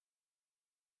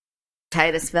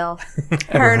Titusville.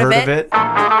 Heard of it?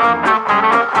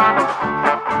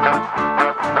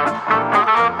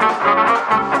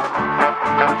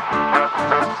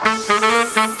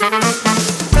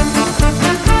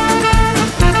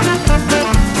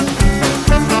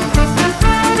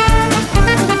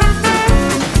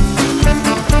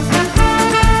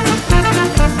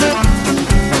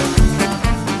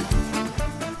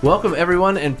 Welcome,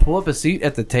 everyone, and pull up a seat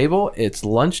at the table. It's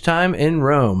lunchtime in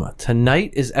Rome.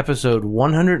 Tonight is episode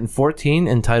 114,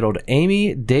 entitled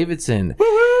Amy Davidson.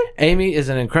 Amy is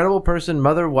an incredible person,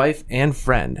 mother, wife, and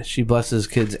friend. She blesses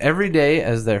kids every day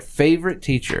as their favorite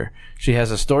teacher. She has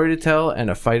a story to tell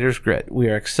and a fighter's grit. We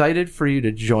are excited for you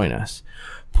to join us.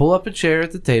 Pull up a chair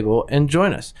at the table and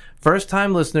join us.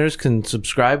 First-time listeners can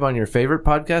subscribe on your favorite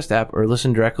podcast app or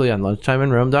listen directly on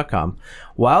lunchtimeinrome.com.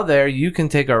 While there, you can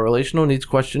take our relational needs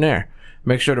questionnaire.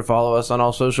 Make sure to follow us on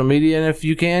all social media, and if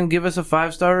you can, give us a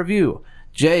 5-star review.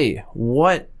 Jay,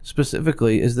 what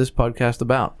specifically is this podcast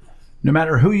about? No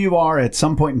matter who you are, at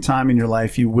some point in time in your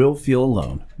life, you will feel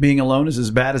alone. Being alone is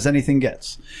as bad as anything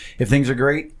gets. If things are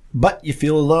great, but you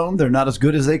feel alone, they're not as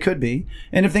good as they could be.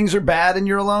 And if things are bad and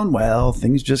you're alone, well,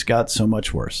 things just got so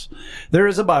much worse. There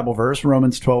is a Bible verse,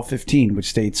 Romans 12:15, which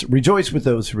states, "Rejoice with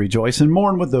those who rejoice and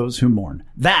mourn with those who mourn."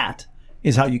 That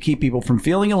is how you keep people from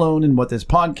feeling alone, and what this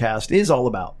podcast is all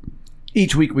about.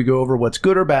 Each week we go over what's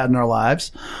good or bad in our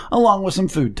lives, along with some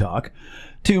food talk,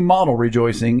 to model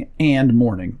rejoicing and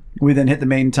mourning. We then hit the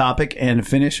main topic and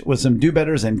finish with some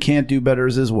do-betters and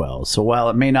can't-do-betters as well. So while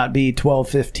it may not be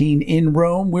 12:15 in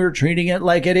Rome, we're treating it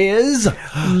like it is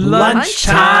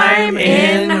Lunchtime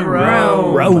in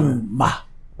Rome.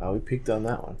 Oh, we peaked on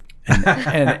that one.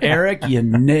 And Eric, you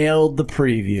nailed the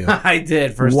preview. I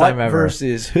did, first what time ever.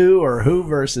 versus who, or who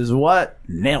versus what?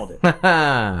 Nailed it.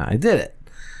 I did it.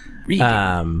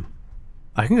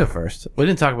 I can go first. We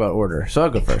didn't talk about order, so I'll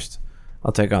go first.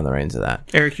 I'll take on the reins of that.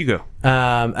 Eric, you go.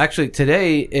 Actually,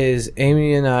 today is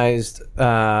Amy and I's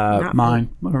Mine.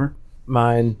 Whatever.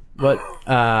 mine. What?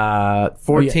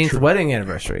 14th wedding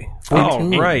anniversary.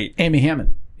 14. Oh, right. Amy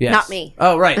Hammond. Yes. Not me.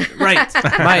 Oh, right.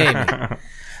 My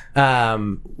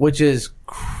Amy. Which is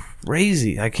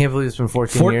crazy. I can't believe it's been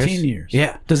 14 years. 14 years.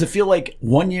 Yeah. Does it feel like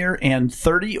 1 year and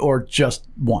 30 or just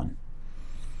one?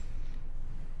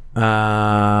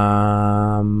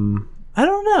 I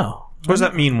don't know. What does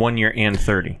that mean, 1 year and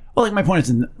 30? Well, like my point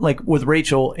is, like with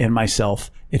Rachel and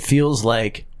myself, it feels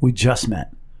like we just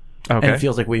met. Okay. And it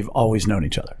feels like we've always known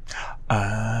each other.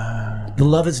 The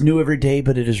love is new every day,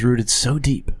 but it is rooted so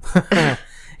deep.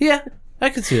 Yeah,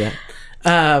 I could see that.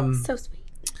 So sweet.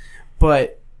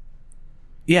 But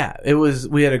yeah, it was.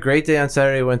 We had a great day on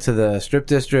Saturday. Went to the strip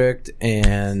district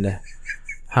and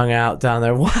hung out down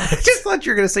there. What? I just thought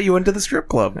you were going to say you went to the strip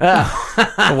club. Oh.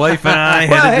 The wife and I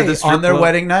Well, headed hey, to the strip on their club.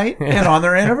 wedding night and on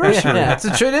their anniversary. Yeah, it's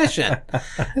a tradition.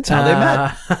 That's how they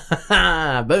met.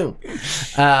 Boom.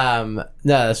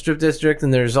 No, the strip district,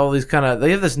 and there's all these kind of.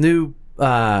 They have this new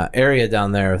area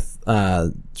down there with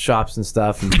shops and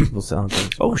stuff, and people selling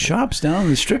things. Oh, shops down in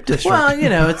the strip district. Well, you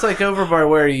know, it's like over by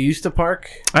where you used to park.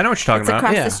 I know what you're talking It's about.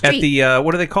 across Yeah. the At street. the,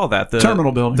 what do they call that? The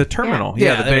Terminal building. The terminal. Yeah.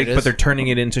 Yeah, Yeah, the there big, it is. but they're turning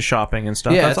it into shopping and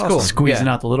stuff. Yeah, That's it's awesome. cool. Squeezing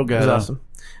Yeah. out the little guy. It was though.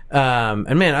 awesome.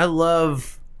 And man, I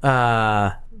love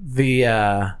I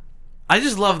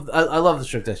just love I love the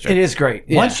strip district. It is great.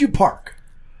 Yeah. Once you park.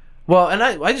 Well, and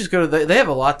I just go to they have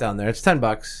a lot down there. It's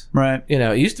 $10. Right. You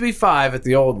know, it used to be 5 at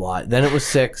the old lot. Then it was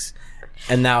 6,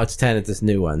 and now it's 10 at this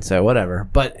new one. So whatever.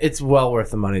 But it's well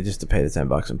worth the money just to pay the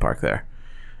 $10 and park there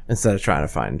instead of trying to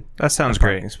find That sounds a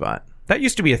parking great. spot. That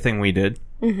used to be a thing we did.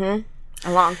 A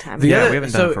long time The ago. Yeah, other- we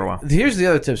haven't done it for a while. Here's the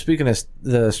other tip. Speaking of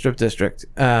the strip district,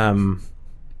 Again,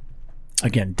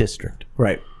 district.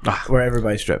 right, where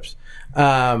everybody strips.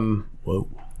 Whoa.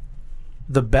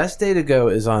 The best day to go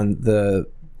is on the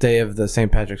day of the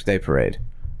St. Patrick's Day parade.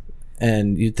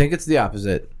 And you'd think it's the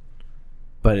opposite,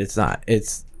 but it's not.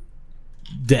 It's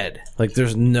dead. Like,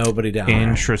 there's nobody down there.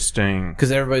 Interesting.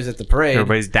 Because everybody's at the parade.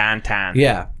 Everybody's downtown.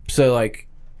 Yeah. So, like,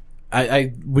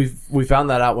 we found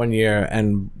that out one year,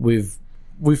 and we've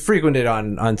frequented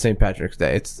on St. Patrick's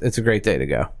Day. It's a great day to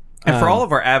go. And for all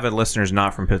of our avid listeners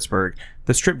not from Pittsburgh,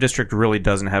 the strip district really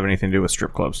doesn't have anything to do with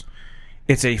strip clubs.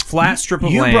 It's a flat strip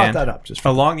of You land brought that up just for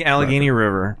along the Allegheny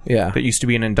River Yeah. that used to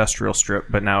be an industrial strip,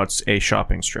 but now it's a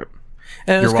shopping strip.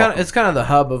 And You're welcome. it's kind of the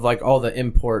hub of, like, all the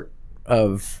import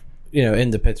of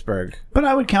into Pittsburgh. But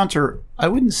I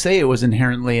wouldn't say it was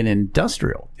inherently an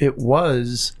industrial. It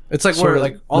was. It's like sort where of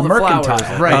like all the mercantile.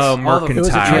 flowers, Right. Oh, All the-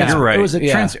 mercantile. It was You're right. It was a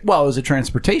Yeah. it was a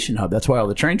transportation hub. That's why all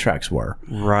the train tracks were.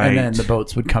 Right. And then the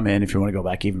boats would come in if you want to go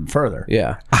back even further.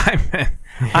 Yeah.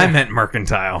 I meant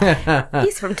mercantile.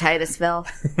 He's from Titusville.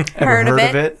 Ever heard of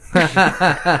it?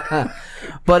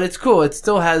 But it's cool. It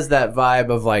still has that vibe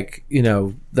of like,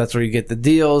 that's where you get the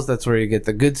deals. That's where you get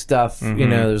the good stuff.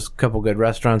 There's a couple good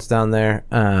restaurants down there.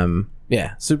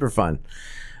 Yeah, super fun.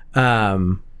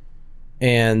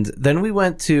 And then we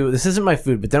went to, this isn't my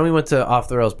food, but then we went to Off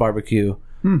the Rails Barbecue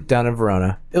down in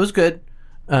Verona. It was good.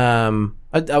 I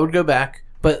would go back.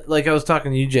 But like I was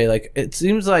talking to you, Jay, like it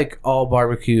seems like all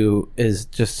barbecue is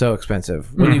just so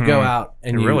expensive when you go out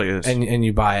and It you really is. and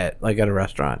you buy it like at a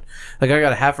restaurant. Like I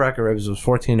got a half rack of ribs, it was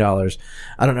 $14.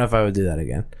 I don't know if I would do that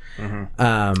again.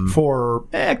 For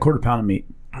a quarter pound of meat.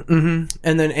 And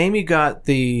then Amy got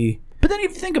the But then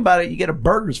if you think about it, you get a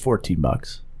burger's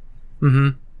 $14.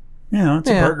 It's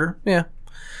a burger. Yeah.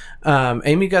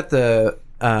 Amy got the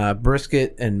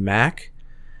brisket and mac,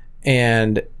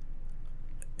 and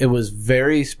it was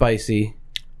very spicy.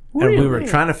 And we were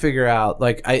trying to figure out,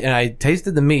 like, I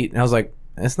tasted the meat, and I was like,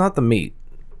 it's not the meat.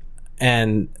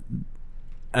 And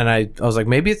I was like,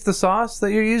 maybe it's the sauce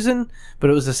that you're using, but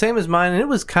it was the same as mine, and it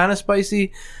was kind of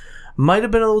spicy. Might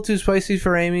have been a little too spicy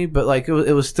for Amy, but like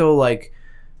it was still like,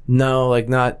 no, like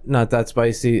not that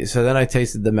spicy. So then I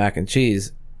tasted the mac and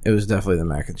cheese. It was definitely the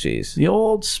mac and cheese. The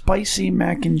old spicy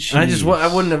mac and cheese. And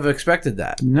I wouldn't have expected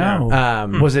that. No.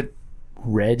 Um, Was it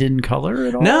red in color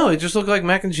at all? No, it just looked like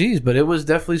mac and cheese, but it was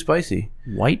definitely spicy.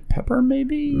 White pepper,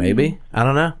 maybe? Maybe. I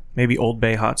don't know. Maybe Old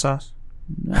Bay hot sauce.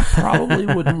 That probably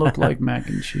wouldn't look like mac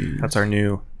and cheese. That's our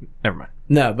new. Never mind.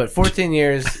 No, but 14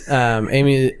 years.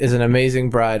 Amy is an amazing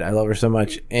bride. I love her so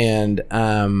much. And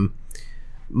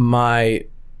my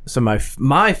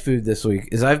food this week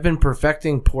is I've been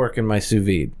perfecting pork in my sous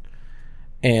vide,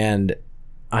 and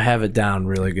I have it down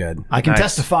really good. I can Nice.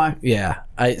 testify. Yeah.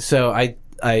 I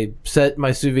set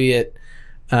my sous vide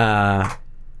at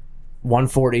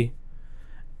 140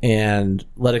 and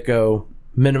let it go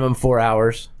minimum 4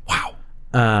 hours. Wow.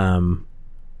 And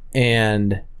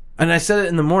I set it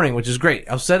in the morning, which is great.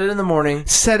 I'll set it in the morning.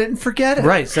 Set it and forget it.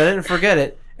 Right, set it and forget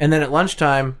it. And then at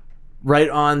lunchtime, right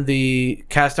on the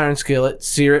cast iron skillet,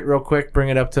 sear it real quick, bring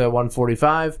it up to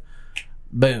 145.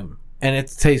 Boom. And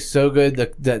it tastes so good.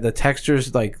 The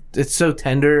texture's like, it's so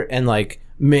tender and like,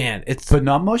 man, it's But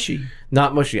not mushy.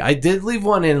 not mushy. I did leave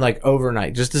one in like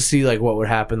overnight just to see like what would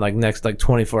happen like next like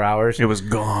 24 hours. It was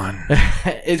gone.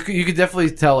 You could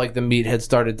definitely tell like the meat had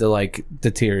started to like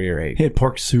deteriorate. He had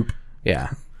pork soup.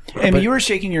 Yeah. Amy, you were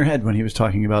shaking your head when he was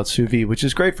talking about sous vide, which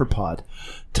is great for pod.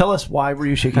 Tell us, why were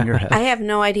you shaking your head? I have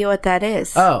no idea what that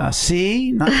is. Oh,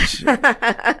 See?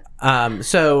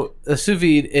 so a sous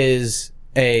vide is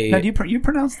a. Now, do you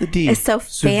pronounce the D? It's so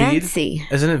Sous vide? fancy.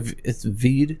 Isn't it? It's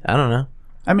vide. I don't know.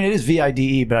 I mean, it is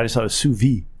VIDE, but I just thought it was sous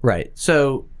vide. Right.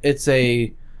 So it's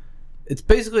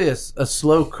basically a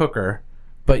slow cooker,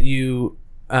 but you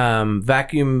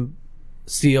vacuum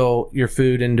seal your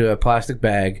food into a plastic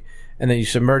bag, and then you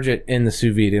submerge it in the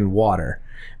sous vide in water.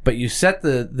 But you set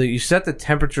the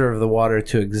temperature of the water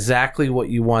to exactly what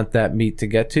you want that meat to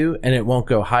get to, and it won't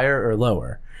go higher or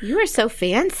lower. You are so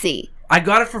fancy. I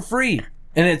got it for free,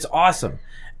 and it's awesome.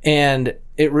 And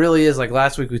it really is, like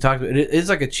last week we talked about it is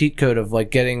like a cheat code of like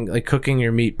cooking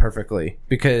your meat perfectly,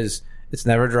 because it's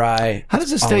never dry. How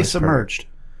does it It's stay always submerged?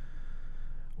 perfect.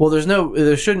 Well,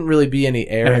 there shouldn't really be any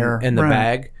air in the right.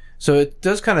 bag. So it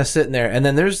does kind of sit in there, and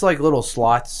then there's like little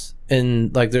slots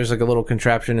in, like there's like a little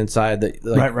contraption inside that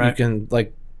like Right. you can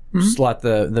like slot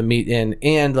the meat in,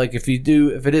 and like if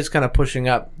it is kind of pushing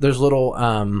up, there's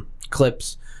little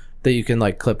clips that you can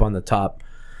like clip on the top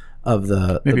of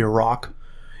Maybe a rock,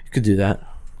 you could do that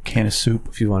can of soup.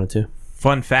 if you wanted to.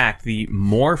 Fun fact: the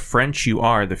more French you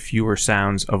are, the fewer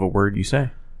sounds of a word you say.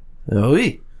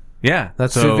 Oui. Yeah,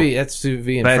 That's so sous vide. That's sous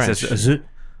vide in French.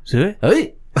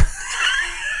 Oui.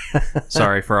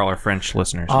 Sorry for all our French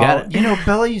listeners. Got it. You know,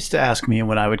 Bella used to ask me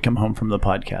when I would come home from the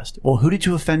podcast, well, who did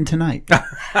you offend tonight?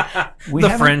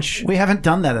 The French. We haven't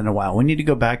done that in a while. We need to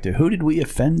go back to, who did we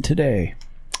offend today?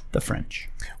 The French.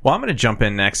 Well, I'm going to jump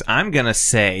in next. I'm going to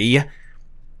say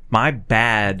my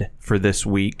bad for this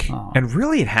week, and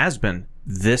really it has been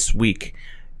this week.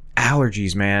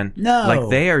 Allergies, man. No. Like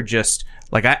they are just,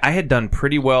 like I had done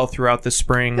pretty well throughout the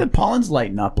spring. The pollen's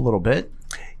lighten up a little bit.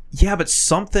 Yeah, but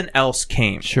something else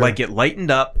came. Sure. Like it lightened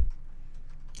up.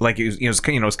 Like it was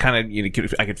kind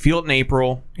of, I could feel it in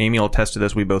April. Amy will attest to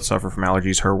this. We both suffer from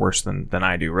allergies. Her worse than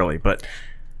I do, really. But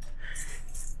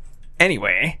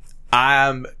anyway,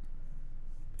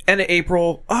 end of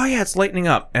April, oh yeah, it's lightening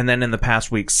up. And then in the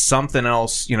past week, something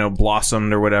else,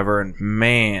 blossomed or whatever. And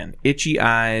man, itchy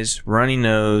eyes, runny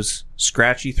nose,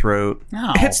 scratchy throat.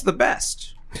 Oh. It's the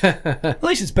best. At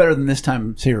least it's better than this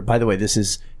time. Here, by the way, this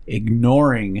is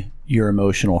ignoring your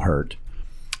emotional hurt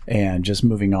and just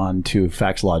moving on to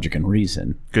facts, logic, and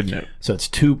reason. Good note. So it's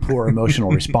too poor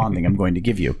emotional responding I'm going to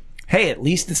give you. Hey, at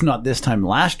least it's not this time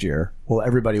last year. Well,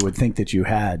 everybody would think that you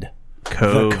had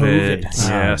COVID. The COVID.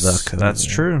 Yes, the COVID. that's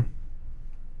true.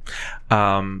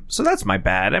 So that's my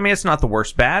bad. I mean, it's not the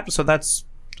worst bad, so that's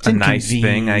a nice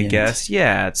thing, I inconvenient. guess.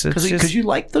 Yeah, it's just... Because you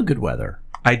like the good weather.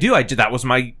 I do. That was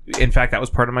in fact, that was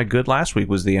part of my good last week,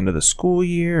 was the end of the school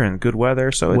year and good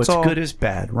weather. So What's it's all good is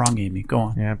bad. Wrong, Amy. Go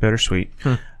on. Yeah, bittersweet.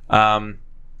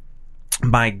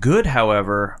 My good,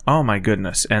 however, oh my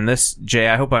goodness. And this, Jay,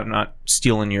 I hope I'm not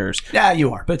stealing yours. Yeah,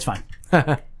 you are, but it's fine.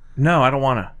 No, I don't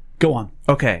want to. Go on.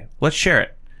 Okay, let's share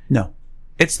it. No.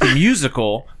 It's the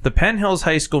musical, the Penn Hills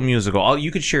High School musical.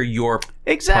 You could share your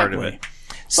part of it.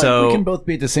 So we can both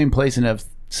be at the same place and have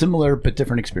similar but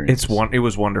different experiences. It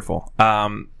was wonderful.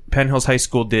 Penn Hills High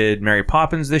School did Mary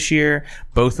Poppins this year.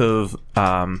 Both of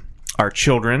our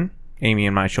children, Amy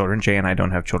and my children, Jay and I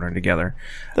don't have children together,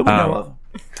 that we know of.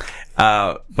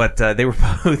 but they were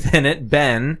both in it.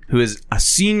 Ben, who is a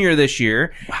senior this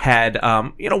year, had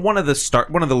one of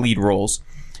the lead roles,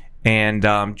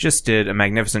 and just did a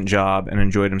magnificent job and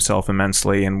enjoyed himself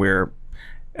immensely. And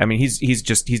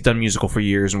he's done musical for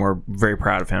years, and we're very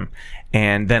proud of him.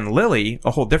 And then Lily,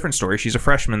 a whole different story. She's a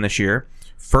freshman this year,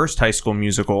 first High School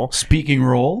Musical. Speaking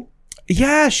role.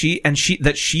 Yeah, she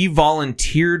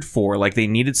volunteered for, like, they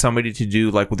needed somebody to do,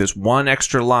 like, with this one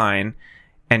extra line,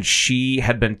 and she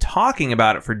had been talking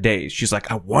about it for days. She's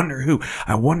like, I wonder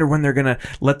when they're gonna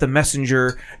let the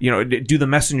messenger, do the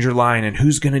messenger line, and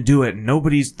who's gonna do it. And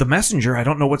nobody's the messenger. I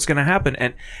don't know what's gonna happen.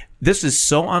 And this is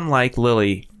so unlike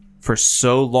Lily for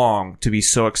so long to be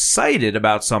so excited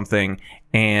about something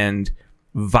and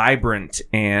vibrant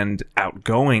and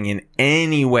outgoing in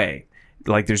any way.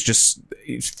 Like, there's just,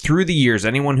 through the years,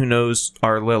 anyone who knows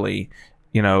our Lily,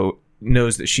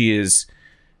 knows that she is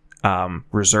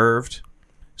reserved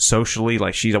socially.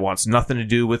 Like, she wants nothing to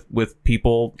do with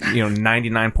people,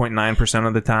 99.9%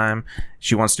 of the time.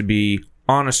 She wants to be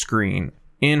on a screen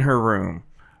in her room,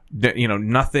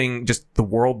 nothing, just the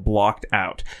world blocked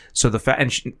out. So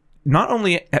not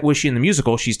only was she in the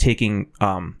musical, she's taking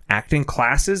acting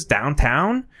classes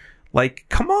downtown. Like,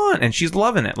 come on. And she's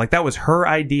loving it. Like, that was her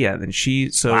idea. And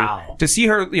Wow. To see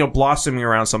her, blossoming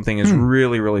around something is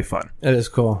really, really fun. It is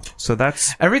cool. So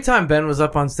that's... Every time Ben was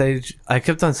up on stage, I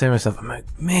kept on saying to myself, I'm like,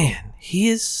 man, he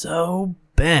is so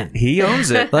Ben. He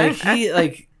owns it.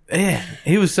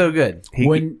 He was so good.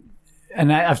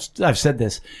 I've said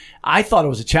this, I thought it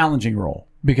was a challenging role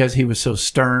because he was so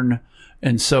stern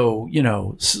and so,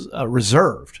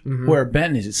 reserved, where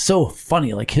Ben is so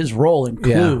funny. Like, his role in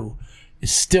Clue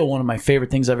is still one of my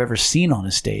favorite things I've ever seen on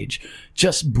a stage.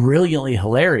 Just brilliantly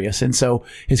hilarious. And so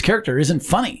his character isn't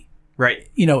funny. Right.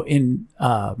 In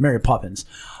Mary Poppins.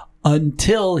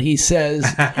 Until he says,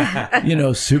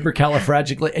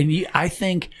 supercalifragilistic. And I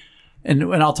think,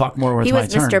 and I'll talk more when He it's my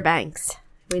was turn. Mr. Banks.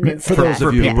 We knew For those that.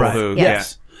 of you, people right. who-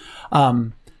 Yes.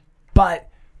 But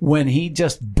when he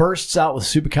just bursts out with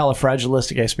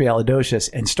supercalifragilisticexpialidocious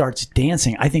and starts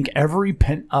dancing, I think every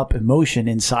pent-up emotion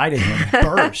inside of him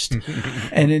burst.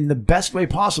 And in the best way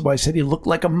possible, I said he looked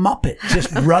like a Muppet,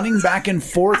 just running back and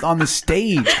forth on the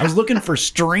stage. I was looking for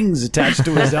strings attached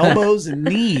to his elbows and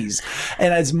knees.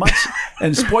 And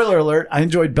spoiler alert, I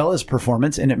enjoyed Bella's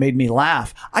performance, and it made me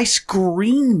laugh. I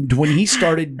screamed when he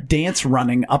started dance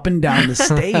running up and down the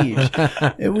stage.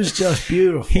 It was just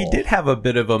beautiful. He did have a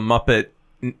bit of a Muppet,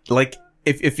 like,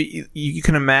 if you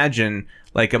can imagine,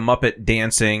 like, a Muppet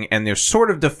dancing, and they're sort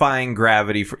of defying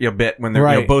gravity for a bit when they're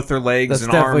Right. both their legs That's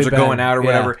and arms are definitely going Ben. out or Yeah.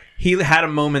 whatever. He had a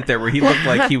moment there where he looked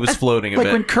like he was floating a Like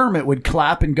bit. when Kermit would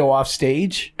clap and go off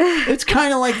stage. It's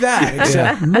kind of like that,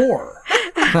 except more.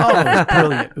 Oh, it was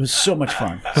brilliant. It was so much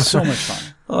fun. So much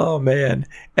fun. Oh man!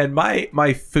 And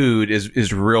my food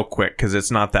is real quick because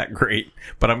it's not that great,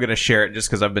 but I'm gonna share it just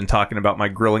because I've been talking about my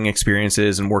grilling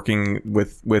experiences and working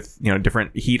with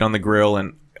different heat on the grill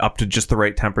and up to just the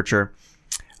right temperature.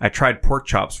 I tried pork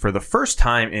chops for the first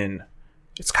time in,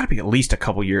 it's got to be at least a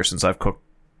couple years since I've cooked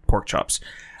pork chops.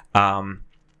 Not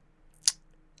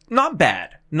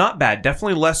bad.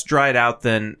 Definitely less dried out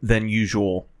than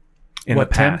usual in What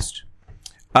the past.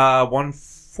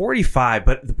 145,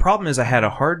 but the problem is I had a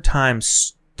hard time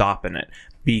stopping it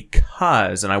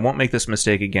because, and I won't make this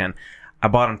mistake again, I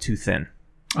bought them too thin.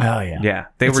 Oh, yeah. Yeah,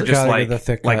 they were just gotta get the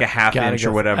thick like cut. a half Gotta inch or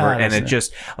go- whatever, and that's it it.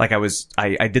 just, like,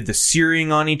 I did the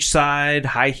searing on each side,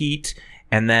 high heat,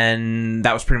 And then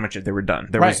that was pretty much it. They were done.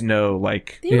 There was Right. no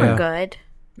like. They Yeah. were good.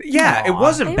 Yeah, it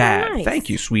wasn't They were bad. nice. Thank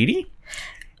you, sweetie.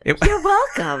 It, You're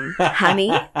welcome, honey.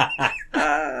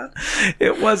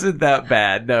 it wasn't that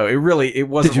bad. No, it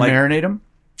wasn't Did you like marinate them?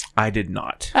 I did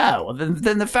not. Oh, well,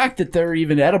 then the fact that they're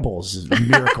even edibles is a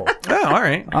miracle. Oh, all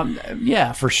right.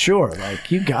 Yeah, for sure. Like,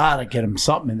 you gotta get them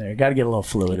something in there. You gotta get a little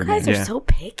fluid You in guys there. are Yeah. so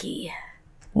picky.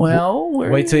 Well,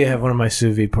 Wait till you have one of my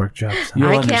sous vide pork chops. you'll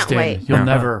I can't understand. wait. You'll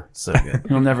never, So good.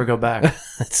 you'll never go back.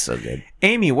 That's so good.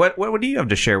 Amy, what do you have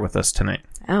to share with us tonight?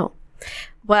 Oh.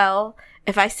 Well,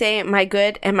 if I say my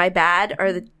good and my bad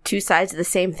are the two sides of the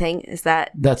same thing, is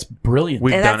that That's brilliant.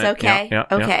 We've that's done it. okay? Yeah,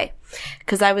 yeah, yeah. Okay.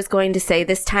 Because I was going to say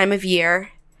this time of year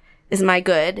is my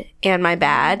good and my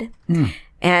bad.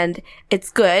 And it's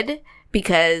good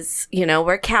because,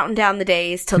 we're counting down the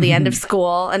days till the end of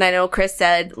school. And I know Chris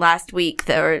said last week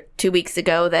or 2 weeks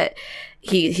ago that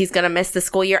he's going to miss the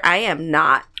school year. I am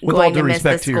not With all going due to miss the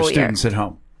respect to your school year. students at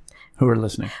home who are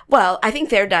listening. Well, I think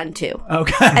they're done too.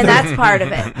 Okay. And that's part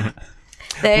of it.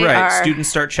 They Right. are Students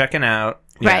start checking out.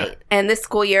 Yeah. right. And this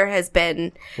school year has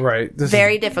been Right. This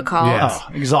very difficult. Oh,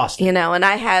 exhausting. And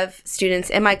I have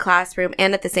students in my classroom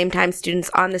and at the same time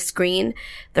students on the screen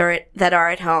that are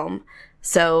at home.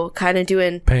 So kind of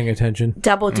doing paying attention.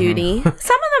 double duty. Some of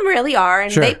them really are,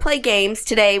 and Sure. they play games.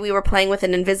 Today we were playing with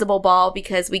an invisible ball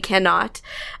because we cannot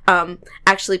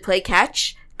actually play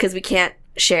catch because we can't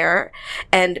share.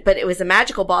 But it was a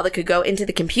magical ball that could go into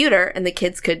the computer and the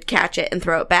kids could catch it and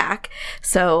throw it back.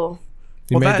 So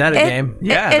You made that a game.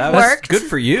 Yeah, it that was worked. good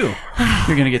for you.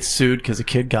 You're going to get sued because a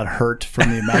kid got hurt from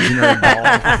the imaginary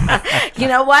ball. you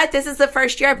know what? This is the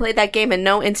first year I played that game and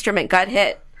no instrument got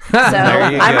hit. So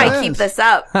There you I go. might keep this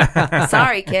up.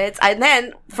 Sorry, kids. And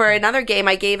then for another game,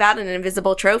 I gave out an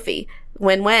invisible trophy.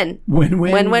 Win-win.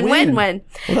 Win-win. Win-win-win-win.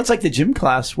 Well, that's like the gym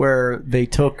class where they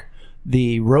took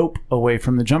the rope away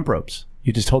from the jump ropes.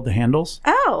 You just hold the handles.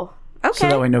 Oh, okay. So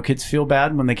that way no kids feel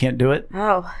bad when they can't do it.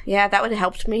 Oh, yeah, that would have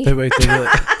helped me. They really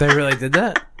did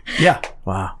that? Yeah,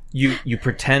 Wow. You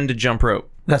pretend to jump rope.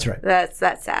 that's right. That's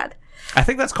sad. I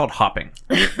think that's called hopping.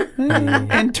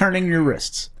 And turning your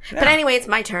wrists. But anyway, it's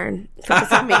my turn.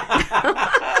 Focus on me.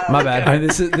 My bad.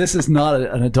 This is not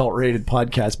an adult rated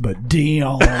podcast, but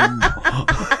damn.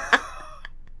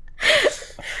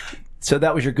 So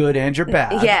that was your good and your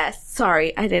bad. Yes.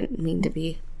 Sorry, I didn't mean to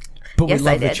be. But Yes, we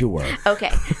I love that did. you were.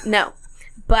 Okay. No.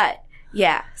 But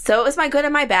yeah. So it was my good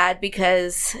and my bad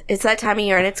because it's that time of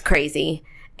year and it's crazy.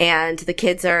 And the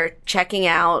kids are checking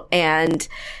out and,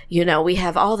 we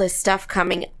have all this stuff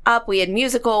coming up. We had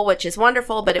musical, which is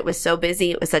wonderful, but it was so busy.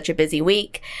 It was such a busy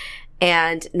week.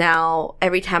 And now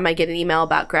every time I get an email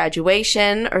about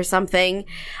graduation or something,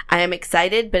 I am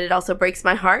excited, but it also breaks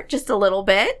my heart just a little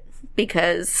bit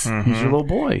because He's your little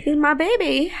boy. he's my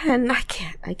baby and I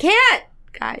can't,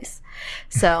 guys.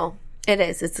 So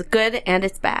it's good and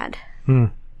it's bad.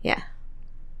 Yeah.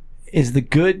 Is the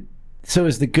good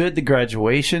the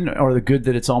graduation, or the good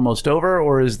that it's almost over,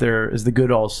 or is the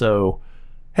good also,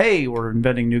 hey, we're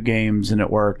inventing new games and it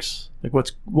works? Like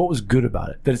what was good about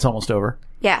it? That it's almost over?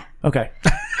 Yeah. Okay.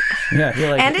 Yeah,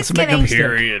 you're like, And let's it's make no getting- mistake.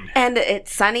 Period. And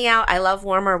it's sunny out. I love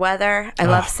warmer weather. I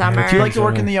love summer. Do you like to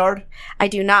work in the yard? I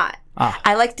do not.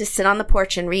 I like to sit on the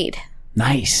porch and read.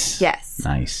 Nice. Yes.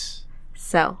 Nice.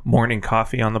 So Morning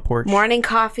coffee on the porch. morning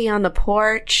coffee on the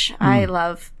porch. I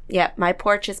love, my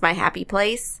porch is my happy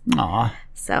place. Aw.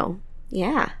 So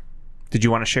yeah. Did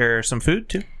you want to share some food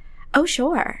too? Oh,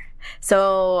 sure.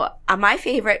 So my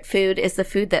favorite food is the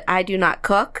food that I do not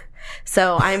cook.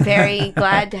 So I'm very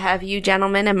glad to have you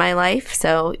gentlemen in my life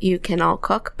so you can all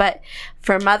cook. But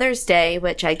for Mother's Day,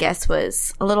 which I guess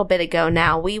was a little bit ago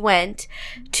now, we went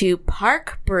to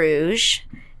Parc Bruges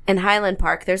in Highland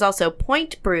Park. There's also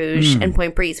Point Bruges and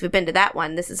Point Breeze. We've been to that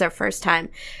one. This is our first time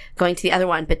going to the other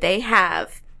one. But they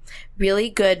have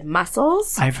really good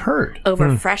mussels I've heard.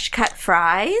 over fresh cut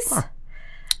fries.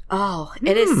 Oh,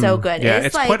 it is so good. Yeah, it is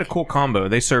it's like, quite a cool combo.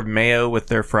 They serve mayo with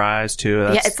their fries too.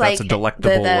 That's, yeah, it's like that's a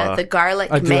delectable. the garlic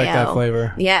I do mayo. like that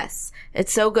flavor. Yes,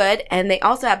 it's so good. And they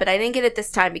also have, but I didn't get it this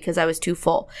time because I was too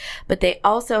full. But they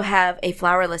also have a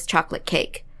flourless chocolate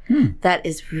cake that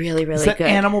is really, really Is that good.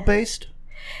 animal based?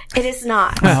 It is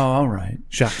not. Oh, all right.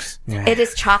 Shucks. It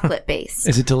is chocolate based.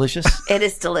 Is it delicious? It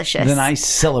is delicious. Then I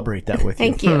celebrate that with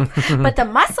you. Thank you. But the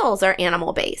mussels are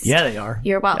animal based. Yeah, they are.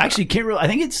 You're welcome. Actually, can't really. I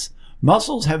think it's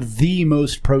mussels have the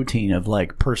most protein of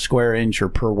like per square inch or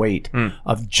per weight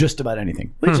of just about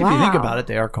anything. Which, if you think Wow. about it,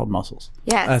 they are called mussels.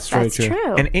 Yes, That's that's, very true.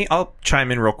 true. And I'll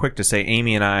chime in real quick to say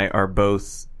Amy and I are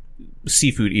both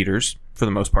seafood eaters for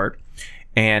the most part,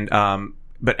 and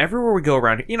but everywhere we go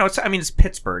around, it's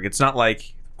Pittsburgh. It's not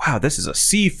like, wow, this is a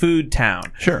seafood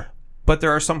town. Sure. but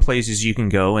there are some places you can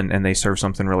go and they serve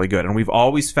something really good. And we've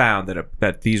always found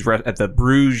that these at the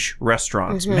Bruges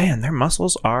restaurants, man, their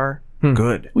mussels are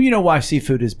good. Well, you know why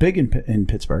seafood is big in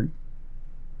Pittsburgh?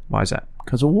 Why is that?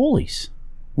 Because of Woolies,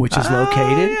 which is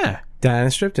located. Down in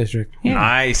the Strip District.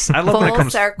 Nice. I love when it Full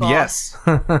comes. circle. Yes.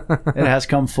 It has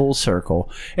come full circle.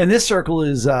 And this circle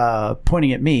is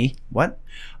pointing at me. What?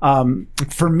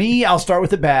 For me, I'll start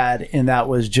with the bad, and that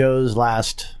was Joe's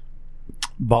last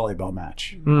volleyball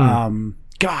match.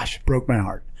 Gosh, broke my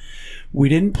heart. We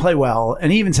didn't play well.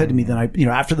 And he even said to me that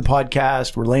after the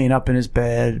podcast, we're laying up in his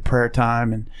bed, prayer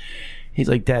time, and he's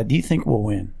like, Dad, do you think we'll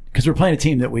win? Because we're playing a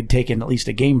team that we'd taken at least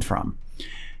a game from.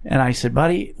 And I said,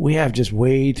 buddy, we have just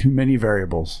way too many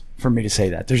variables for me to say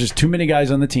that. There's just too many guys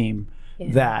on the team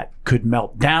that could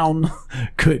melt down,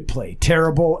 could play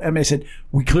terrible. I mean, I said,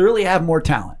 we clearly have more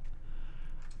talent,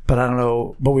 but I don't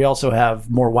know, but we also have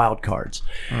more wild cards.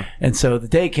 And so the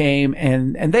day came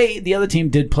and the other team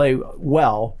did play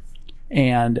well.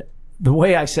 And the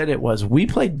way I said it was, we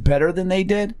played better than they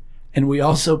did. And we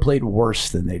also played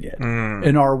worse than they did.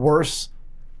 And our worse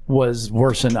was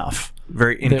worse enough.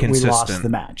 Very inconsistent. That we lost the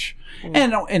match.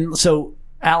 And so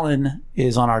Alan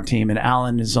is on our team, and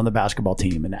Alan is on the basketball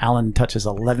team, and Alan touches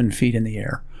 11 feet in the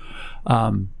air.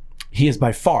 He is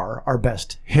by far our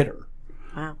best hitter.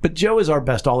 Wow. But Joe is our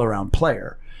best all-around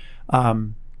player.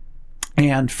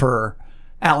 And for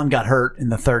Alan got hurt in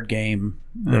the third game.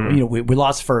 We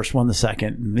lost first, won the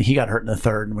second, and he got hurt in the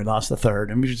third, and we lost the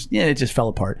third, and it just fell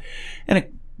apart. And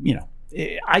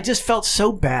I just felt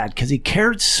so bad because he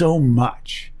cared so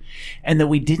much. And that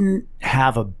we didn't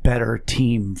have a better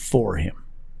team for him.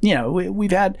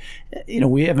 We've had,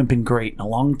 we haven't been great in a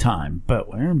long time,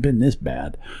 but we haven't been this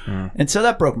bad. And so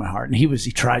that broke my heart. And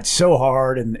he tried so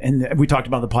hard. And we talked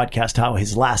about on the podcast how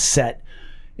his last set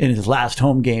in his last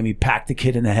home game, he packed the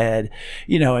kid in the head,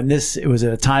 and it was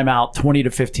a timeout,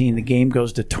 20-15. The game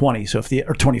goes to 20.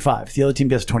 Or 25. If the other team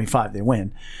gets 25, they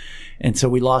win. And so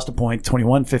we lost a point,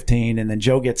 21-15, and then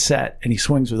Joe gets set, and he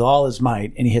swings with all his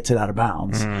might, and he hits it out of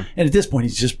bounds. And at this point,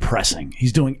 he's just pressing.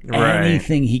 He's doing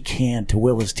anything he can to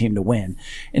will his team to win.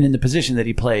 And in the position that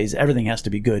he plays, everything has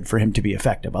to be good for him to be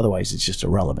effective. Otherwise, it's just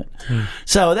irrelevant.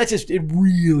 So it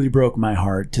really broke my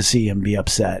heart to see him be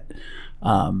upset.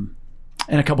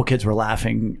 And a couple kids were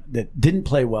laughing that didn't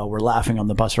play well. Were laughing on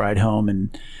the bus ride home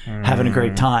and having a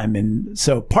great time. And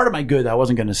so part of my good I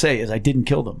wasn't going to say is I didn't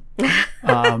kill them.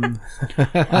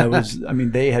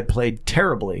 They had played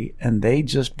terribly, and they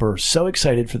just were so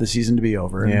excited for the season to be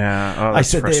over. And I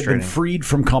said they had been freed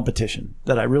from competition.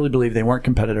 That I really believe they weren't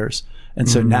competitors, and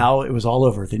so now it was all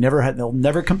over. They'll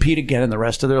never compete again in the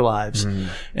rest of their lives,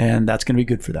 and that's going to be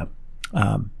good for them.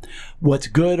 What's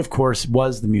good, of course,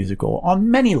 was the musical on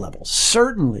many levels.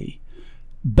 Certainly,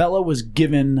 Bella was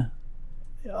given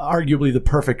arguably the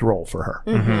perfect role for her.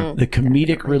 The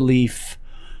comedic relief,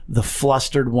 the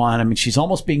flustered one. I mean, she's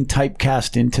almost being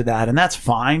typecast into that, and that's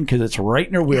fine because it's right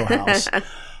in her wheelhouse.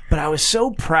 But I was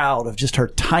so proud of just her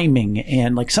timing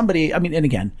and and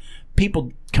again,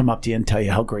 people come up to you and tell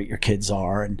you how great your kids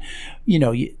are, and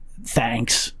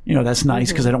thanks. That's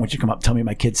nice because I don't want you to come up and tell me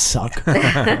my kids suck.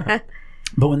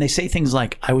 But when they say things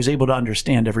like, I was able to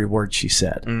understand every word she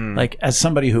said, like as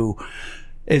somebody who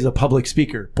is a public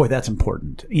speaker, boy, that's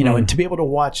important, and to be able to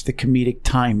watch the comedic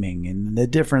timing and the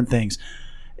different things.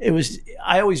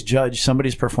 I always judge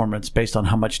somebody's performance based on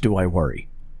how much do I worry.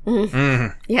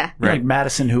 Yeah. Like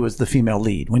Madison, who was the female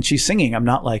lead. When she's singing, I'm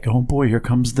not like, oh boy, here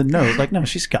comes the note. Like, no,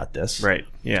 she's got this. Right.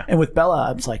 Yeah. And with Bella,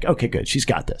 I was like, okay, good. She's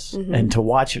got this. And to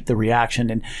watch the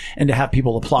reaction and to have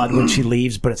people applaud when she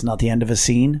leaves, but it's not the end of a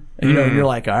scene. And, and you're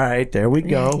like, all right, there we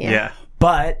go. Yeah.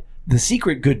 But the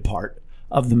secret good part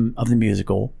of the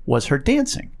musical was her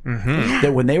dancing.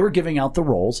 That when they were giving out the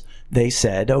roles, they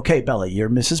said, okay, Bella, you're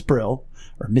Mrs. Brill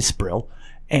or Miss Brill,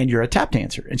 and you're a tap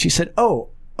dancer. And she said, oh,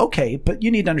 okay, but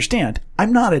you need to understand,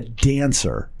 I'm not a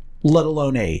dancer, let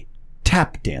alone a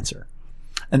tap dancer.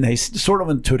 And they sort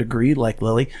of, to a degree, like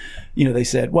Lily, they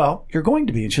said, well, you're going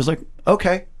to be. And she was like,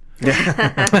 okay.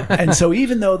 And so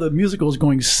even though the musical is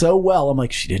going so well, I'm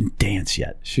like, she didn't dance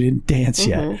yet.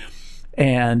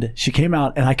 And she came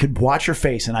out, and I could watch her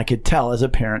face, and I could tell, as a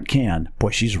parent can,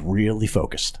 boy, she's really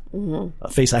focused. A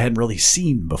face I hadn't really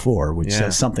seen before, which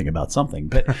says something about something.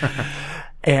 But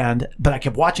I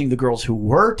kept watching the girls who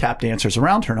were tap dancers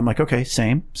around her, and I'm like, okay,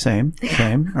 same.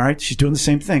 All right, she's doing the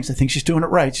same things. I think she's doing it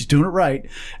right.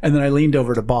 And then I leaned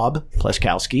over to Bob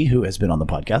Pleskowski, who has been on the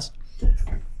podcast.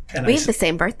 And We have the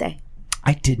same birthday.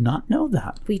 I did not know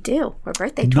that. We do. We're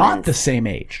birthday twins. Not the same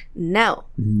age. No.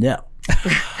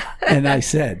 And I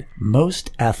said,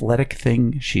 most athletic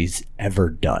thing she's ever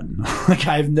done. Like,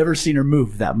 I've never seen her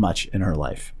move that much in her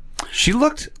life. She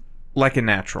looked like a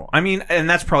natural. I mean, and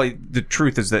that's probably the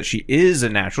truth, is that she is a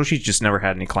natural. She's just never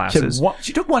had any classes.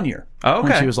 She took 1 year. Oh, okay.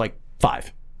 When she was like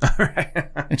 5.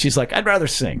 And she's like, I'd rather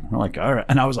sing. I'm like, all right.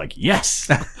 And I was like, yes.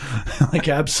 Like,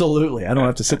 absolutely. I don't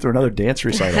have to sit through another dance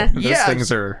recital. Those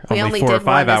things are We only only 4 or did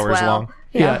 5 one as hours well. long.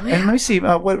 Yeah. And let me see.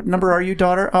 What number are you,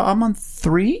 daughter? I'm on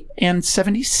 3 and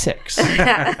 76.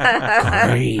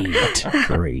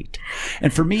 Great.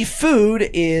 And for me, food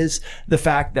is the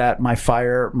fact that my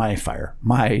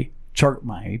propane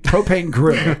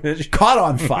grill caught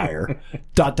on fire, ...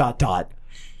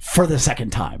 for the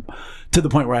second time, to the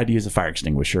point where I had to use a fire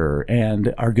extinguisher.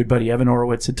 And our good buddy Evan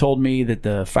Horowitz had told me that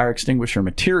the fire extinguisher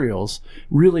materials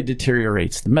really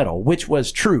deteriorates the metal, which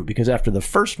was true, because after the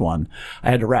first one, I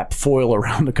had to wrap foil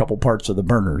around a couple parts of the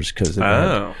burners because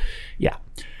yeah.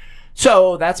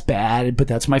 So that's bad, but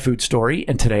that's my food story.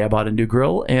 And today I bought a new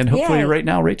grill, and hopefully Yay. right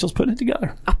now Rachel's putting it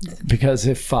together. Because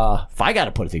if I got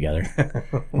to put it together,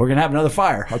 we're going to have another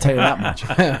fire. I'll tell you that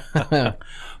much.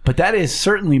 But that is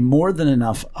certainly more than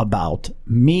enough about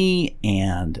me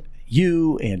and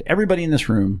you and everybody in this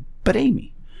room, but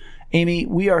Amy. Amy,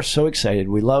 we are so excited.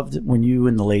 We loved when you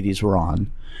and the ladies were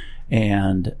on.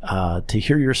 And to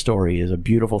hear your story is a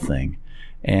beautiful thing.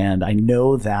 And I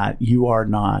know that you are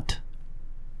not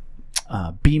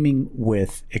beaming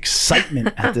with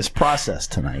excitement at this process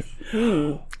tonight.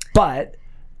 But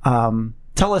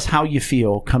tell us how you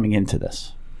feel coming into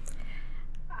this.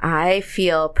 I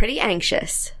feel pretty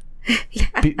anxious.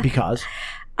 Because?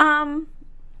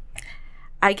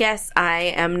 I guess I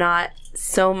am not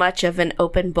so much of an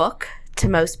open book to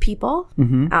most people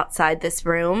outside this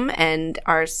room and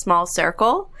our small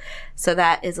circle. So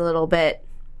that is a little bit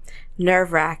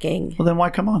nerve-wracking. Well, then why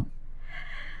come on?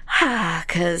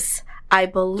 Because I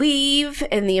believe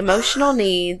in the emotional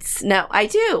needs. No, I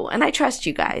do. And I trust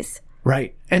you guys.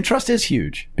 Right. And trust is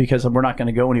huge, because we're not going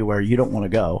to go anywhere you don't want to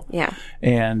go. Yeah.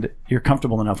 And you're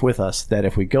comfortable enough with us that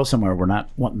if we go somewhere we're not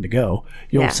wanting to go,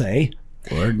 you'll say,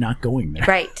 we're not going there.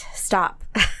 Right. Stop.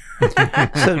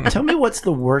 So tell me, what's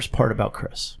the worst part about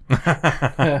Chris?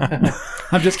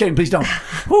 I'm just kidding. Please don't.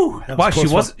 Whew, that was Why? a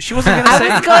close one. She wasn't going to I say.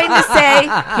 was going to say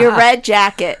your red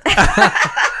jacket.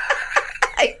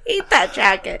 I hate that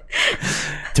jacket.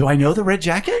 Do I know the red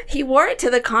jacket? He wore it to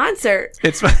the concert.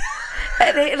 It's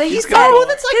And he said, oh,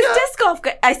 that's like his a- disc golf.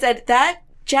 I said, that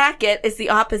jacket is the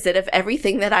opposite of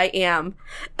everything that I am.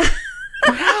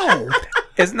 Wow.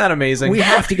 Isn't that amazing? We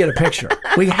have to get a picture.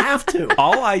 We have to.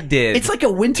 All I did. It's like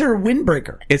a winter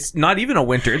windbreaker. It's not even a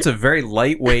winter. It's a very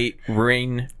lightweight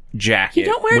rain jacket. You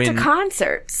don't wear it to When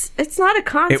concerts. It's not a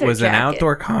concert It was jacket. an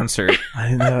outdoor concert.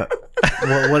 I know.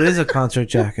 What is a concert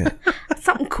jacket?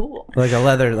 Something cool. Like a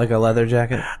leather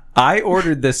jacket? I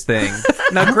ordered this thing.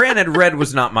 Now, granted, red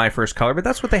was not my first color, but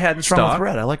that's what they had in What's wrong with stock.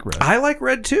 red? I like red. I like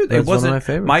red too. Red's It wasn't one of my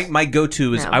favorites. my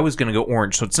go-to is No. I was going to go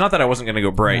orange, so it's not that I wasn't going to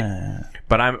go bright,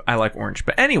 but I like orange.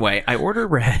 But anyway, I order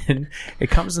red. It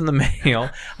comes in the mail.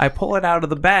 I pull it out of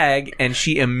the bag, and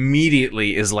she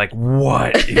immediately is like,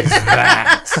 "What is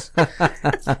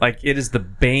that?" Like, it is the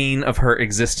bane of her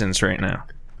existence right now.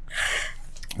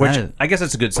 Which That is- I guess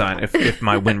that's a good sign if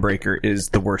my windbreaker is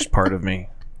the worst part of me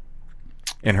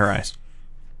in her eyes.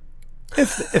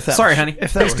 If that Sorry, were- honey.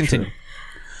 If that Please were continue.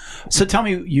 true. So tell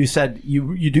me, you said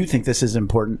you do think this is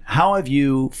important. How have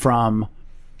you, from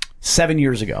 7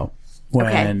 years ago,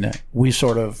 when we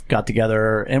sort of got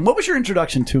together, and what was your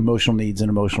introduction to emotional needs and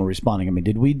emotional responding? I mean,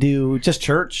 did we do just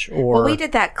church, or Well, we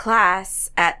did that class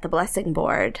at the Blessing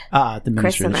Board. the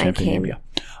Chris Ministry and of I Champagne? came Yeah.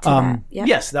 to that. Yep.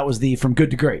 Yes, that was the From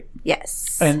Good to Great.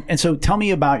 Yes. And so tell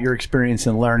me about your experience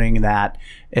in learning that,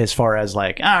 as far as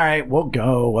like, all right, we'll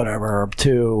go, whatever,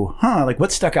 to, like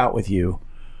what stuck out with you,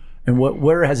 and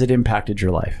where has it impacted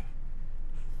your life?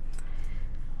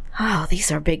 Oh,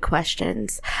 these are big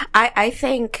questions. I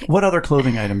think What other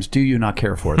clothing items do you not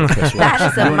care for that Chris that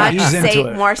wears? is You a wanna much ease into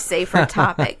it. more safer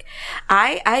topic.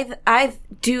 I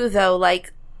do though,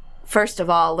 like, first of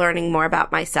all, learning more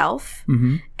about myself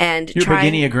and You're a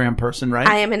trying. big Enneagram person, right?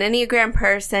 I am an Enneagram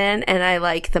person, and I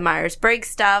like the Myers-Briggs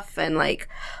stuff and like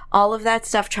all of that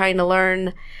stuff, trying to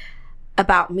learn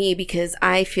about me because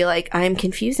I feel like I'm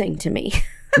confusing to me.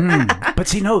 But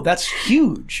see, no, that's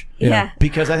huge. Yeah.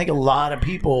 Because I think a lot of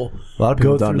people people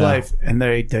go don't through know. life and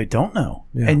they don't know.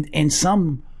 Yeah. And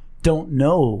some don't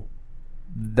know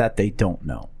that they don't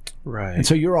know. Right. And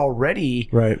so you're already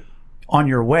Right. on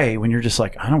your way when you're just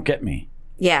like, I don't get me.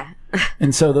 Yeah.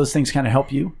 And so those things kind of help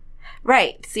you.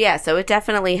 Right. So yeah, so it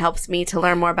definitely helps me to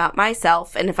learn more about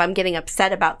myself. And if I'm getting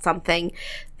upset about something,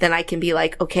 then I can be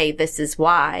like, okay, this is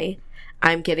why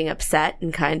I'm getting upset,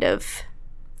 and kind of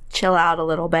chill out a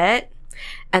little bit.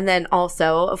 And then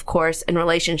also, of course, in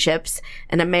relationships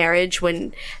and a marriage,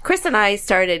 when Chris and I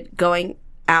started going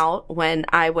out when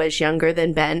I was younger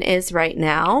than Ben is right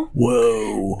now.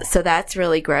 Whoa. So that's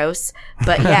really gross.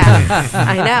 But yeah,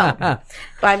 I know.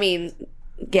 I mean,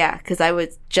 yeah, because I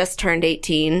was just turned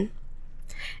 18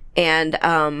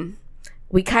 and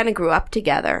we kind of grew up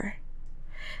together.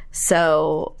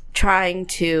 So trying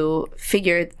to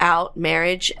figure out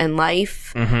marriage and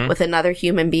life with another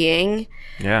human being,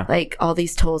 like all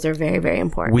these tools are very, very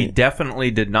important. We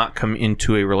definitely did not come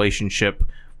into a relationship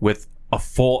with a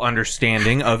full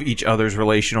understanding of each other's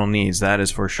relational needs. That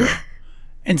is for sure.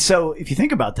 And so if you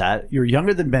think about that, you're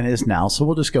younger than Ben is now, so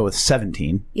we'll just go with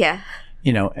 17. Yeah.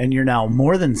 You know, and you're now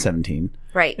more than 17.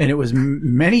 Right. And it was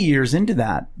many years into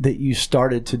that you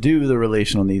started to do the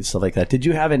relational needs, stuff like that. Did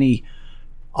you have any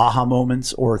aha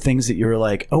moments or things that you were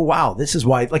like, oh, wow, this is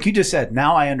why, like you just said,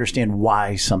 now I understand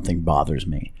why something bothers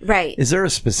me. Right. Is there a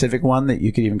specific one that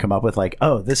you could even come up with, like,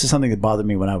 oh, this is something that bothered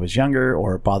me when I was younger,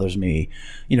 or it bothers me,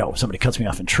 you know, somebody cuts me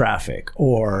off in traffic,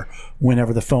 or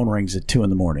whenever the phone rings at 2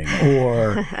 a.m,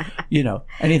 or, you know,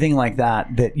 anything like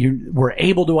that you were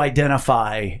able to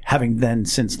identify having then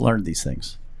since learned these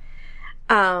things?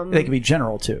 They can be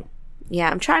general too. Yeah,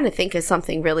 I'm trying to think of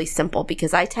something really simple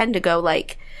because I tend to go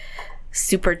like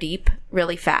super deep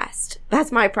really fast.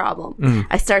 That's my problem.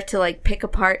 I start to like pick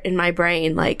apart in my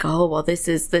brain like, oh, well, this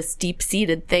is this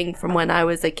deep-seated thing from when I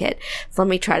was a kid. So let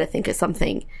me try to think of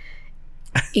something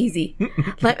easy.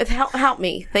 Help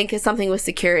me think of something with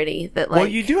security that like... Well,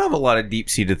 you do have a lot of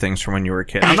deep-seated things from when you were a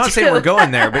kid. I'm not saying we're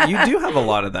going there, but you do have a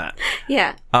lot of that.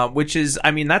 Yeah. Which is,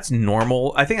 I mean, that's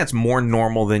normal. I think that's more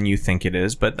normal than you think it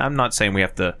is, but I'm not saying we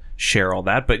have to share all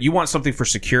that. But you want something for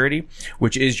security,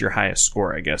 which is your highest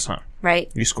score, I guess, huh? Right.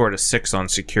 You scored a 6 on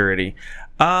security.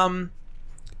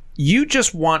 You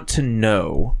just want to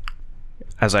know,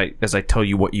 as I tell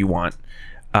you what you want,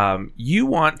 you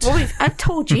want... Well, I've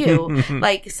told you.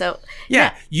 Like, so...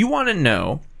 Yeah, you want to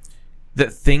know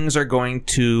that things are going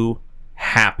to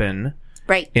happen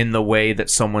right in the way that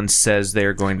someone says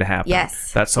they're going to happen.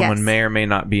 Yes. That someone Yes. may or may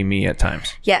not be me at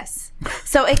times. Yes.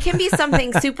 So it can be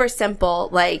something super simple,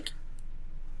 like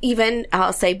even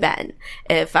I'll say Ben.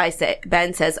 If I say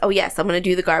Ben says, "Oh yes, I'm going to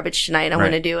do the garbage tonight. I'm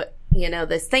Right. going to do it, you know,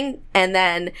 this thing," and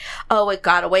then it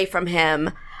got away from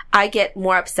him. I get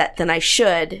more upset than I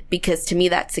should because to me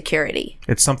that's security.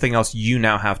 It's something else you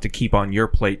now have to keep on your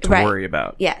plate to Right. worry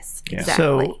about. Yes, Yeah.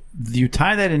 exactly. So you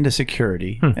tie that into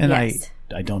security, and Yes.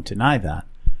 I don't deny that.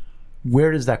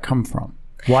 Where does that come from?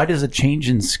 Why does a change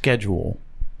in schedule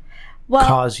well,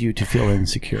 cause you to feel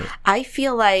insecure? I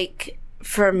feel like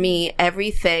for me,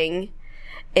 everything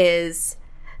is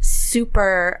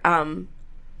super,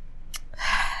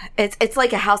 it's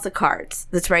like a house of cards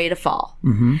that's ready to fall.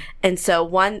 Mm-hmm. And so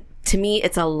to me,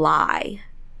 it's a lie.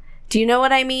 Do you know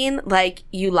what I mean? Like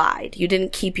you lied. You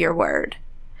didn't keep your word.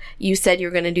 You said you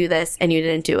were going to do this and you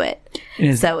didn't do it.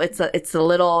 So it's a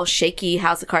little shaky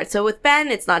house of cards. So with Ben,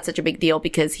 it's not such a big deal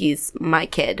because he's my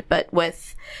kid, but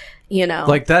with, you know,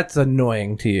 Like, that's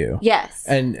annoying to you. yes.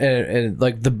 And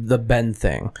like the Ben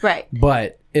thing. Right.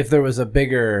 But if there was a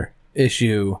bigger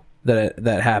issue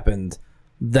that happened,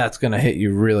 that's going to hit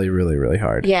you really, really, really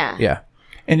hard. Yeah. Yeah.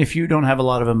 And if you don't have a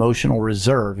lot of emotional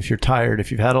reserve, if you're tired, if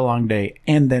you've had a long day,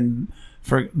 and then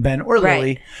for Ben or Lily,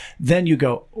 Right. then you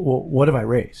go, well, what have I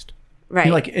raised? Right.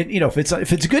 You're like, you know, if it's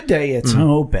a good day, it's,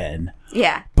 oh, Ben.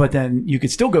 Yeah. But then you could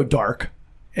still go dark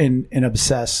and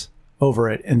obsess over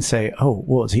it and say, oh,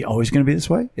 well, is he always going to be this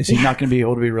way? Is he not going to be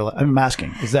able to be real? I'm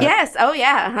asking. Is that? Yes. Oh,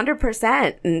 yeah.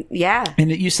 100%. And yeah.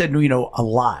 And you said, you know, a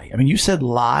lie. I mean, you said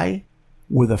lie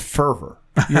with a fervor.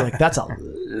 You're like, that's a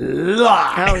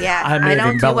lie. Oh, yeah. I, may I have don't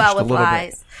do embellished well a with little bit.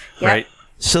 lies. Yep. Right?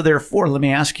 So therefore, let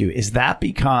me ask you, is that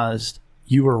because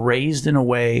you were raised in a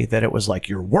way that it was like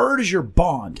your word is your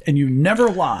bond and you never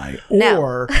lie? No.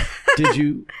 Or did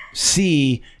you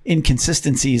see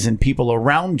inconsistencies in people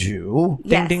around you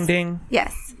Yes. Ding, ding, ding.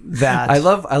 Yes. that I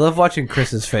love watching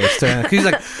Chris's face. He's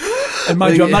like, and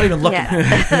mind you, I'm not even looking Yeah.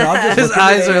 at you know, I'm just his looking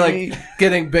eyes at are Amy. like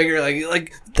getting bigger.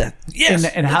 Like that. Yes.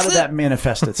 And how did that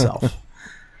manifest itself?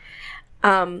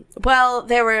 Well,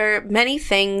 there were many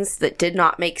things that did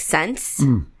not make sense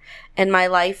in my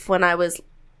life when I was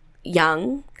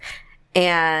young.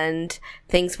 And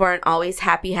things weren't always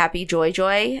happy, happy, joy,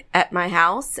 joy at my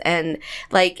house. And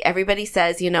like everybody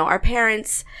says, you know, our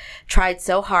parents tried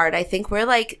so hard. I think we're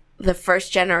like the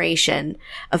first generation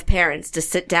of parents to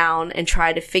sit down and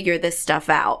try to figure this stuff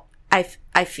out.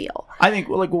 I feel. I think,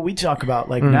 like, what we talk about,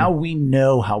 like, now we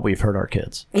know how we've hurt our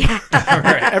kids. Yeah.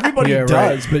 Everybody Yeah,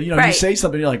 does, but, you know, you Right. say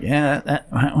something, you're like, yeah,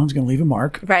 that one's going to leave a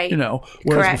mark. Right. You know,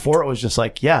 whereas Correct. before it was just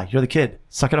like, yeah, you're the kid.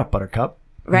 Suck it up, buttercup.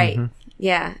 Right.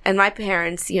 Yeah. And my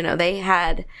parents, they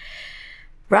had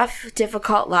rough,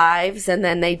 difficult lives, and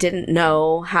then they didn't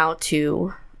know how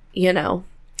to,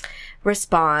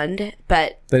 respond.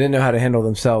 But They didn't know how to handle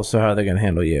themselves, so how are they going to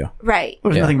handle you? right.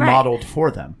 There's nothing Right. modeled for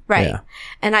them. Right. Yeah.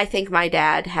 And I think my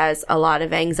dad has a lot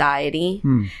of anxiety.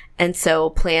 And so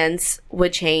plans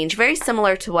would change, very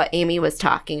similar to what Amy was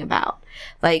talking about.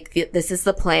 Like, this is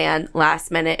the plan. Last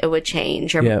minute, it would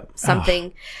change, or Yep.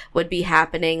 something would be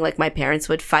happening. Like, my parents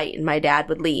would fight and my dad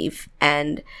would leave.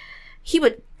 And he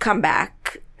would come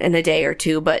back in a day or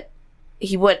two, but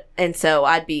he would. And so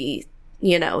I'd be,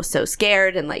 so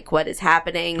scared and like, what is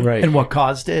happening? Right. And what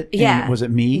caused it? Yeah. And was it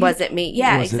me? Was it me?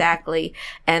 Yeah, Was it- exactly.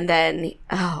 And then,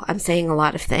 I'm saying a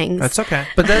lot of things. That's okay.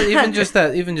 But that even just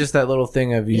that little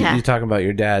thing of you, Yeah. you talking about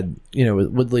your dad,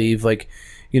 would leave, like,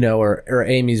 or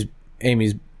Amy's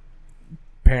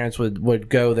parents would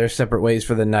go their separate ways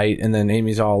for the night, and then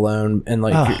Amy's all alone, and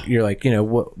like you're like,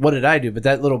 what did I do? But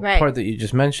that little Right. part that you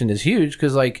just mentioned is huge,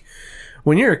 because like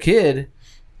when you're a kid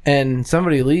and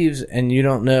somebody leaves and you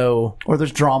don't know, Or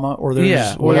there's drama, or there's or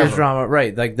there's whatever. drama,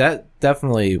 right? Like that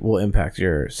definitely will impact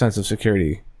your sense of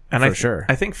security. And for sure.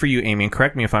 I think for you, Amy, and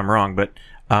correct me if I'm wrong, but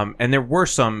and there were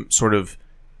some sort of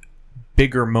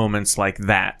bigger moments like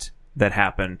that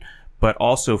happened, but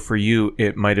also for you,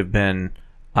 it might have been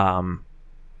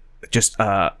just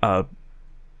a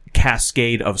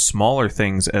cascade of smaller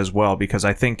things as well, because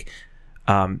I think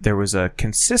there was a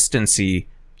consistency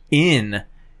in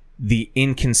the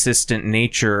inconsistent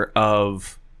nature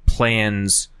of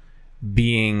plans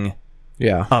being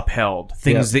Yeah. upheld,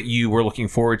 things that you were looking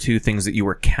forward to, things that you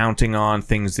were counting on,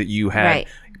 things that you had Right.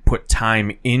 put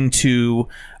time into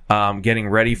getting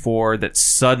ready for, that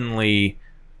suddenly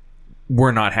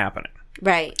were not happening.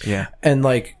 Right. Yeah. And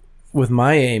like with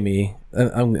my Amy,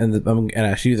 I'm going to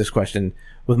ask you this question.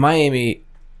 With my Amy,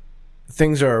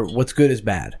 things are what's good is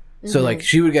bad. So like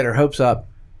she would get her hopes up,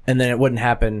 and then it wouldn't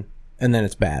happen, and then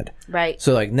it's bad. Right.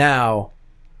 So like now,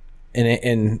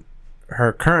 in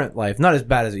her current life, not as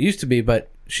bad as it used to be, but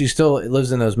she still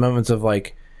lives in those moments of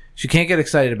like she can't get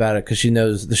excited about it because she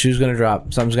knows the shoe's going to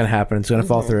drop, something's going to happen, it's going to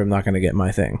fall through. I'm not going to get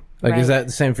my thing. Like, is Right. that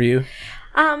the same for you?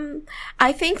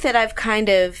 I think that I've kind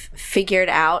of figured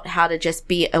out how to just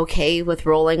be okay with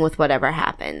rolling with whatever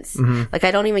happens. Like,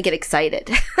 I don't even get excited.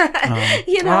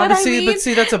 You know what I mean? But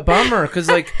see, that's a bummer because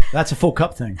like. That's a full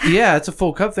cup thing. Yeah, it's a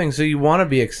full cup thing. So you want to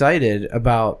be excited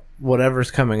about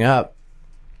whatever's coming up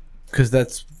because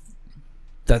that's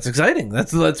exciting.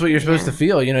 That's what you're supposed to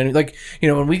feel. You know, like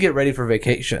when we get ready for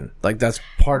vacation, like that's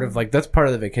part of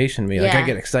the vacation to me. Like I Yeah.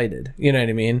 get excited. You know what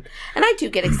I mean? And I do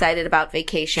get excited about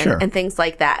vacation Sure. and things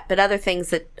like that, but other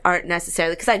things that aren't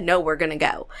necessarily, because I know we're going to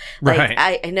go. Like,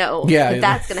 Right. I know Yeah, that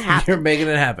that's going to happen. You're making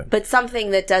it happen. But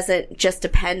something that doesn't just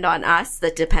depend on us,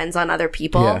 that depends on other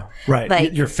people. Yeah. Right.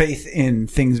 Like, Your faith in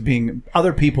things being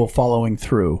other people following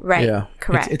through. right. Yeah.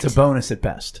 Correct. It's a bonus at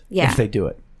best. Yeah. If they do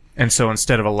it. And so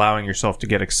instead of allowing yourself to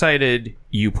get excited,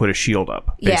 you put a shield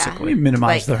up, Yeah. basically. We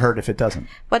minimize Like- the hurt if it doesn't.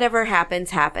 Whatever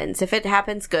happens, happens. If it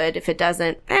happens, good. If it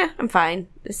doesn't, I'm fine.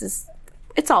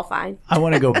 It's all fine. I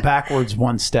want to go backwards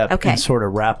one step Okay. and sort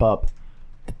of wrap up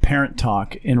the parent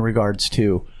talk in regards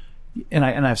to, and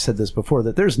I've said this before,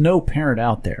 that there's no parent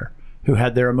out there who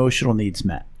had their emotional needs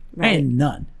met. Right. And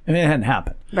none. I mean, it hadn't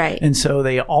happened. Right. And so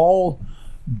they all,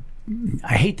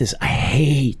 I hate this. I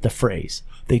hate the phrase,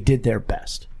 they did their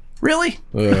best. Really?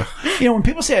 Ugh. When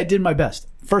people say I did my best,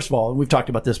 first of all, and we've talked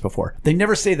about this before, they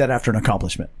never say that after an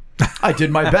accomplishment. I did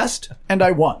my best and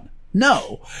I won.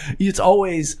 No, it's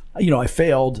always, I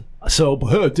failed, so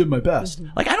I did my best.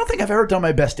 Like, I don't think I've ever done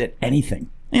my best at anything.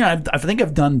 I think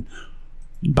I've done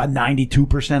about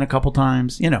 92% a couple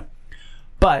times,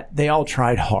 but they all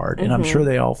tried hard, and I'm sure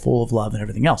they all full of love and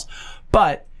everything else.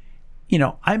 But,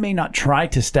 I may not try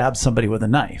to stab somebody with a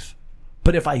knife,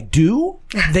 but if I do,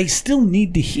 they still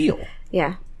need to heal.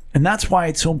 Yeah. And that's why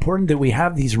it's so important that we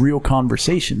have these real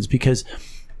conversations, because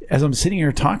as I'm sitting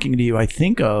here talking to you, I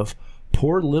think of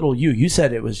poor little you. You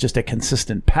said it was just a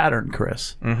consistent pattern,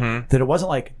 Chris, that it wasn't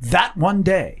like that one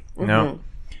day. No.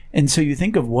 And so you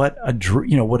think of what a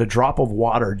drop of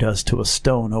water does to a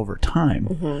stone over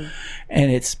time.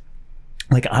 And it's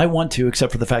like, I want to,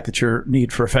 except for the fact that your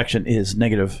need for affection is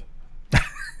negative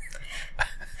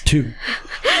 2.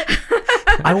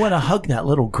 I want to hug that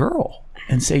little girl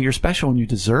and say you're special and you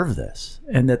deserve this,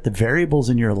 and that the variables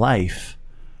in your life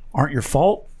aren't your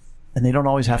fault and they don't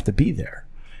always have to be there.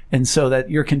 And so that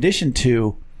you're conditioned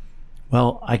to,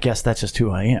 well, I guess that's just who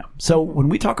I am. So when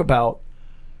we talk about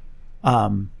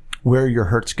where your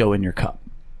hurts go in your cup,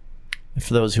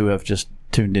 for those who have just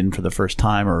tuned in for the first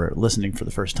time or listening for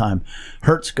the first time,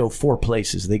 hurts go 4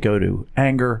 places. They go to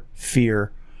anger,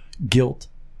 fear, guilt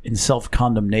and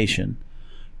self-condemnation.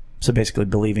 So basically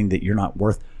believing that you're not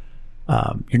worth,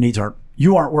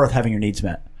 you aren't worth having your needs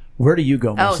met. Where do you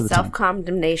go most of the time?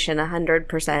 Self-condemnation,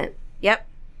 100%. Yep.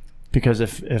 Because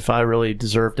if I really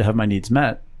deserve to have my needs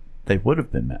met, they would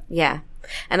have been met. Yeah.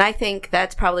 And I think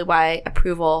that's probably why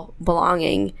approval,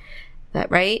 belonging, that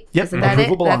right? Yep. Isn't that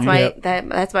Approval, it? belonging,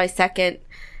 That's my second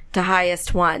to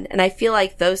highest one. And I feel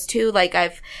like those two, like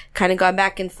I've kind of gone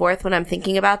back and forth when I'm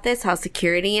thinking about this, how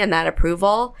security and that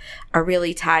approval are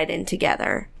really tied in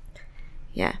together.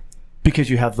 Yeah. Because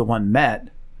you have the one met,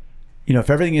 if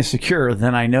everything is secure,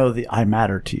 then I know that I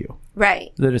matter to you.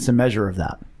 Right. That it's a measure of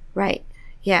that. Right.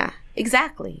 Yeah.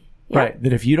 Exactly. Yep. Right.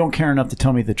 That if you don't care enough to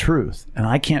tell me the truth and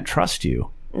I can't trust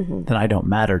you, then I don't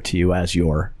matter to you as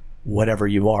your whatever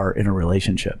you are in a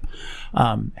relationship.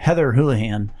 Heather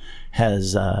Houlihan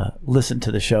has listened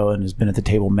to the show and has been at the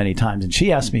table many times. And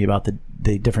she asked me about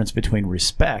the difference between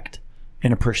respect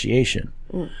and appreciation.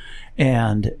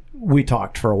 And we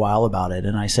talked for a while about it.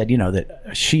 And I said,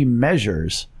 that she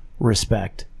measures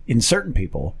respect in certain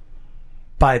people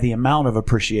by the amount of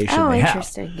appreciation they have.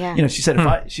 Interesting. Yeah. She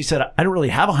said, she said, I don't really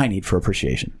have a high need for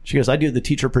appreciation. She goes, I do the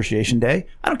teacher appreciation day.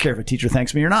 I don't care if a teacher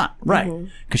thanks me or not. Right.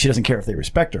 Because she doesn't care if they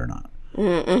respect her or not.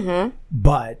 Mm-hmm.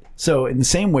 But so in the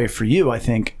same way for you, I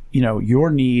think, your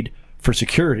need for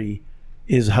security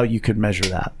is how you could measure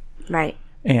that. Right.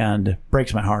 And it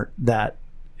breaks my heart that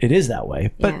it is that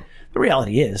way. But the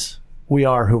reality is we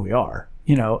are who we are,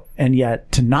 and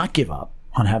yet to not give up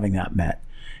on having that met.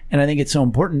 And I think it's so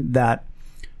important that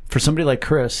for somebody like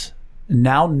Chris,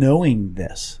 now knowing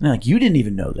this, like you didn't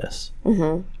even know this,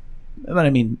 but I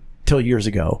mean, till years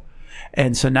ago.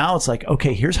 And so now it's like,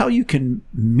 okay, here's how you can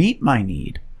meet my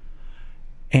need.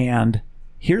 And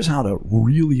here's how to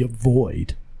really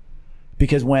avoid.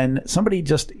 Because when somebody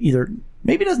just either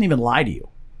maybe doesn't even lie to you,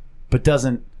 but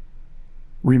doesn't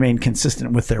remain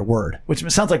consistent with their word, which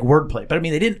sounds like wordplay, but I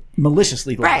mean, they didn't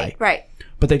maliciously lie. Right.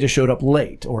 But they just showed up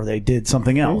late or they did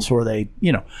something else or they,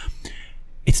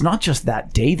 it's not just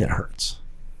that day that hurts.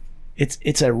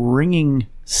 It's a ringing,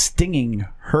 stinging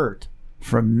hurt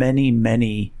from many,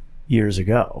 many years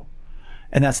ago.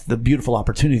 And that's the beautiful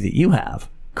opportunity that you have,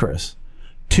 Chris,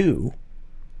 to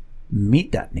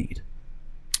meet that need.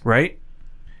 Right?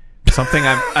 Something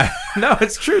no,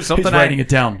 it's true. Something He's writing it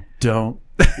down. Don't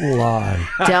lie.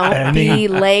 Don't be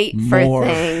late for more.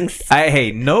 things.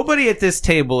 Hey, nobody at this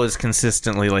table is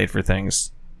consistently late for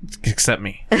things except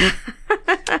me.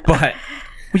 But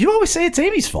you always say it's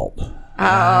Amy's fault. Oh. No,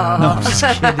 I'm just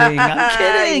kidding. I'm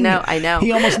kidding. I know.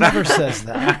 He almost never says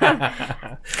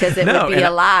that. Because it would be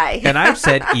a lie. And I've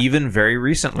said even very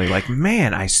recently, like,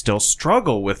 man, I still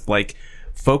struggle with like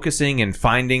focusing and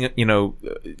finding,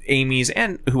 Amy's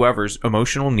and whoever's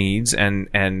emotional needs and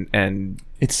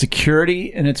It's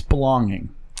security and it's belonging.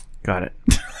 got it.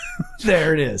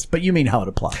 There it is. But you mean how it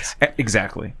applies.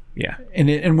 Exactly. Yeah.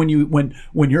 And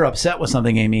when you're upset with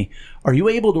something, Amy, are you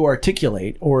able to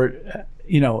articulate or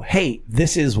hey,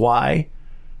 this is why?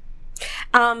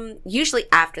 Usually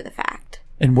after the fact.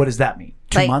 And what does that mean?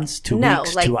 2 months, 2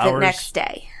 weeks, 2 hours? The next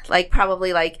day. Like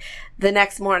probably like the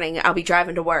next morning I'll be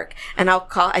driving to work and I'll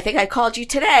call, I think I called you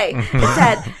today and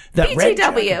said, That red BTW.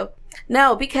 jacket.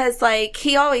 No, because like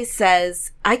he always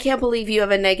says, I can't believe you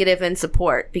have a negative in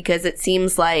support because it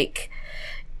seems like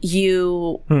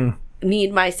you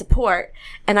need my support.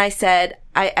 And I said,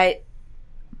 I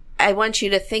want you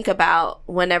to think about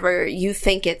whenever you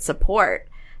think it's support,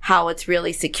 how it's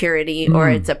really security or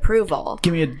it's approval.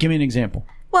 Give me an example.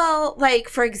 Well, like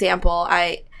for example,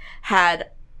 I had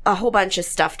a whole bunch of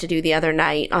stuff to do the other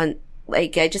night on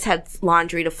like I just had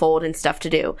laundry to fold and stuff to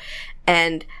do.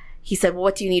 And he said, well,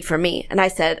 what do you need from me? And I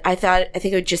said, I think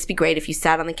it would just be great if you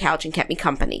sat on the couch and kept me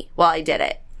company while I did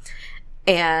it.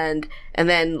 And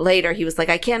then later he was like,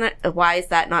 I can't, why is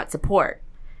that not support?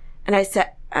 And I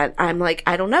said, I'm like,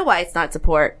 I don't know why it's not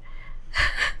support.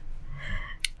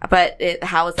 But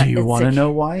how is that? Do you want to know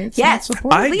why it's Yes. not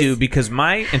support? I do, because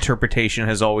my interpretation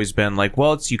has always been like,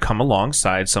 well, it's you come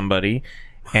alongside somebody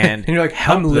and And you're like,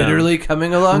 help I'm them. literally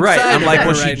coming alongside Right. I'm like, her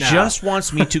well, she right now. just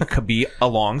wants me to be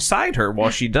alongside her while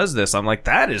she does this. I'm like,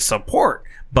 that is support.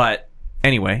 But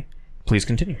anyway, please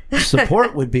continue.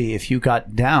 Support would be if you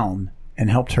got down and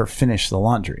helped her finish the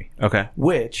laundry, Okay.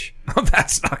 which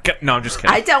That's not good. No, I'm just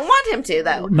kidding. I don't want him to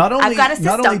though. not I've got a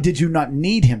system. only did you not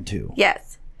need him to,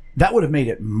 Yes. that would have made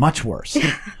it much worse.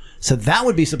 So that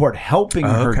would be support, helping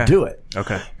her Okay. do it.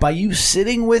 Okay. By you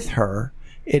sitting with her,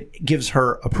 it gives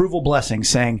her approval blessing,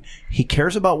 saying, he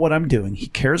cares about what I'm doing. He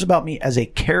cares about me as a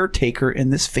caretaker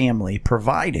in this family,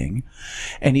 providing,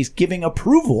 and he's giving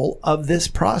approval of this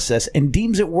process and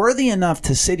deems it worthy enough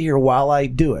to sit here while I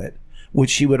do it, which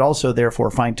she would also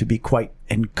therefore find to be quite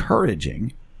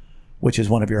encouraging, which is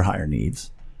one of your higher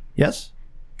needs. Yes?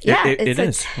 Yeah, It it's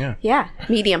is. Yeah. Yeah,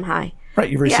 medium high. Right,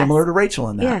 you're very Yes. similar to Rachel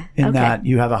in that. Yeah, In okay. that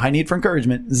you have a high need for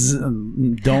encouragement.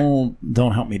 Don't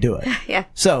help me do it. Yeah.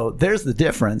 So there's the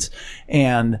difference,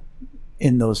 and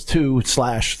in those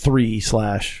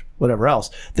 2/3/ whatever else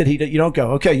that you don't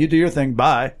go, okay, you do your thing,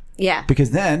 bye, Yeah.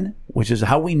 because then, which is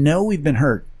how we know we've been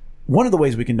hurt. One of the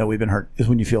ways we can know we've been hurt is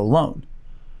when you feel alone.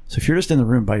 So if you're just in the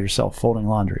room by yourself folding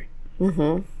laundry,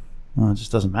 well, it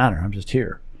just doesn't matter. I'm just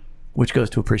here, which goes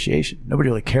to appreciation. Nobody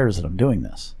really cares that I'm doing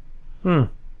this. Never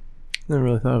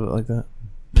really thought of it like that.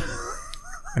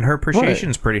 And her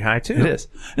appreciation's pretty high too. It is.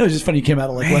 No, it's just funny. You came out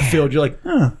of like left field. You're like,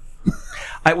 huh.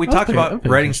 We talked about okay.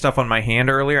 writing stuff on my hand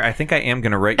earlier. I think I am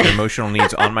going to write your emotional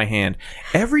needs on my hand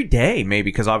every day, maybe,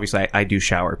 because obviously I do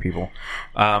shower people.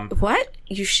 What?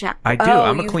 You shower? I do.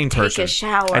 I'm a clean person. Take a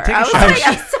shower. I take a was shower. like,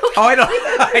 I'm so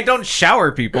Oh, I don't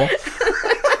shower people.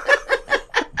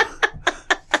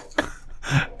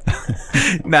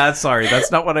 Nah, sorry,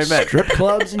 that's not what I meant. Strip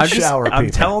clubs and shower people. I'm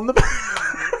telling them.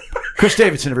 Chris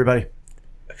Davidson, everybody.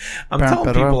 I'm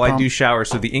telling people I do shower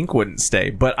so the ink wouldn't stay,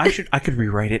 but I could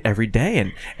rewrite it every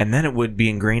day, and then it would be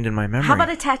ingrained in my memory. How about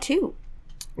a tattoo?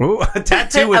 Ooh, a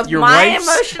tattoo with Of your my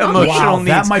wife's emotional Wow, needs?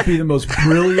 that might be the most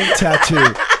brilliant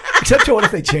tattoo. Except for what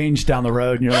if they change down the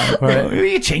road and you're like, well,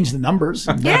 you change the numbers.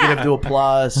 Negative to a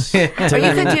plus. Or you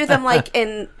could do them like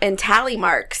in tally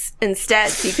marks instead.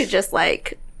 So you could just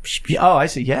like. Yeah, oh, I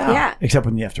see. Yeah. Yeah. Except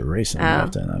when you have to erase them. You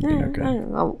have to, that'd be no good.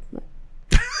 Oh,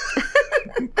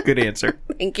 Good answer.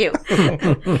 thank you.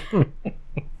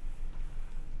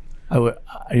 Are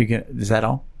you gonna, is that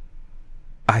all?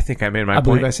 I think I made my I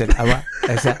believe point. I said, is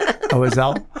that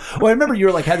all? Well, I remember you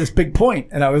were like, had this big point,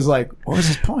 and I was like, what was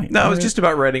his point? No, it was just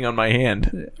about writing on my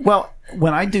hand. Well,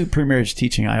 when I do pre-marriage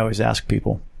teaching, I always ask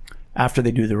people after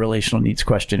they do the relational needs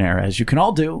questionnaire, as you can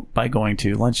all do by going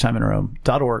to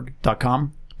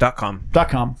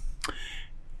lunchtimeinarome.org.com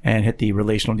and hit the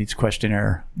relational needs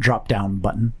questionnaire drop down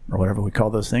button or whatever we call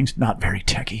those things. Not very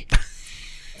techy.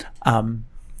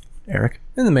 Eric?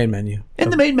 In the main menu.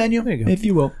 In the main menu, you go. if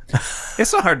you will.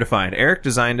 It's not hard to find. Eric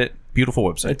designed it. Beautiful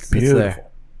website. It's there.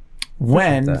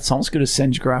 When, that. it's almost good as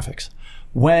Singe Graphics.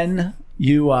 When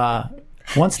you,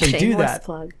 once they do Shameless that,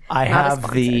 plug. I Not a have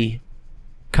sponsor. the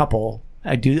couple,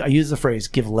 I use the phrase,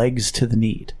 give legs to the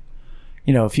need.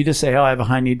 You know, if you just say, oh, I have a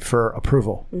high need for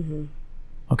approval.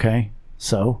 Okay.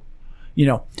 So,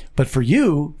 but for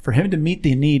him to meet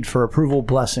the need for approval,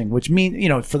 blessing, which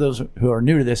means, for those who are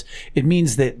new to this, it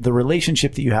means that the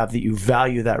relationship that you have, that you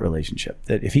value that relationship,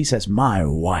 that if he says, my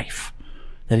wife,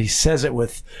 that he says it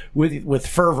with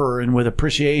fervor and with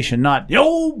appreciation, not the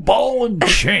old ball and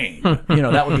chain,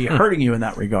 that would be hurting you in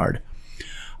that regard.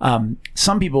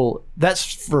 Some people,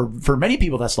 that's for many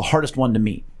people, that's the hardest one to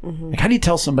meet. Like, how do you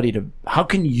tell somebody how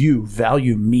can you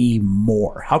value me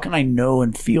more? How can I know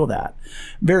and feel that?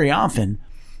 Very often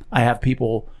I have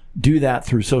people do that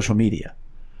through social media.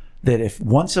 That if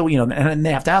once a week, and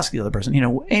they have to ask the other person,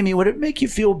 Amy, would it make you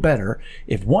feel better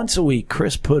if once a week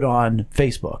Chris put on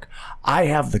Facebook, I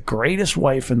have the greatest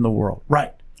wife in the world?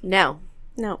 Right. No.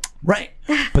 Right.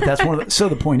 But that's so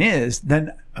the point is,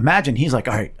 then imagine he's like,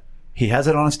 all right, he has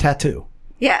it on his tattoo.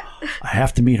 Yeah. I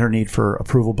have to meet her need for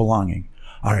approval, belonging.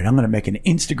 All right, I'm going to make an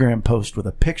Instagram post with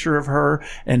a picture of her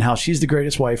and how she's the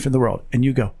greatest wife in the world. And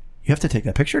you go, you have to take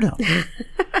that picture down.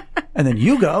 And then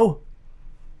you go,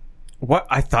 What?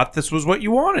 I thought this was what you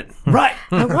wanted. right.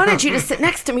 I wanted you to sit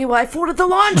next to me while I folded the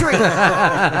laundry.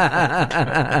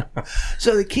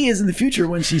 So the key is in the future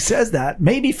when she says that,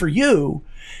 maybe for you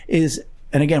is,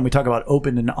 and again, we talk about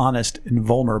open and honest and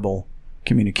vulnerable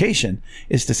communication,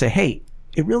 is to say, hey,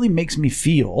 it really makes me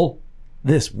feel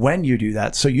this when you do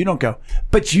that. So you don't go,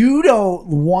 but you don't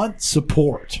want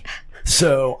support,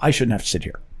 so I shouldn't have to sit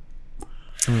here.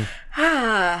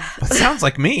 It sounds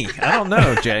like me. I don't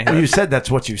know, Jay. Well, you said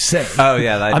that's what you said. Oh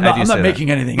yeah, I'm I not, do I'm say not that.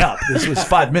 making anything up. This was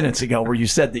 5 minutes ago where you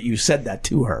said that you said that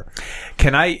to her.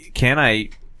 Can I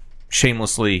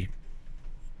shamelessly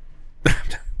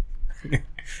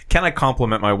can I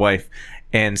compliment my wife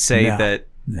and say No. that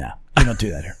No, you don't do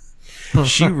that here.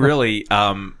 she really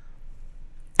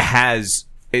has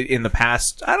in the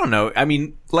past, I don't know, I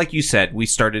mean, like you said, we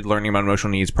started learning about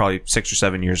emotional needs probably 6 or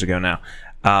 7 years ago now.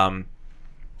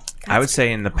 I would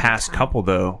say in the past couple,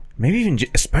 though, maybe even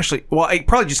especially, well, it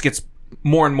probably just gets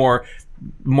more and more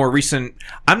recent.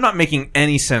 I'm not making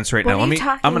any sense right What now. are you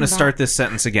talking I'm going to about? start this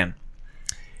sentence again.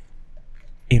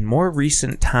 In more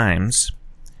recent times,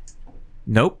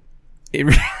 nope.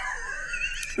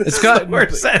 It's gotten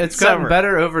worst sentence it's gotten ever.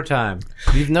 better over time.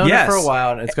 You've known Yes. it for a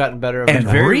while, and it's gotten better over And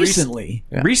time. very recently.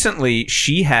 Recently,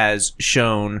 she has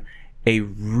shown a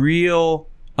real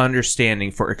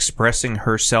understanding for expressing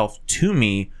herself to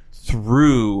me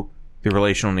through the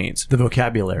relational needs. The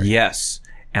vocabulary. Yes.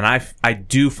 And I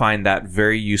do find that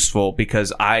very useful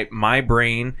because my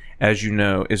brain, as you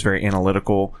know, is very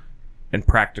analytical and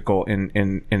practical in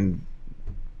an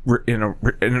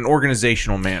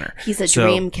organizational manner. He's a So,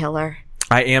 dream killer.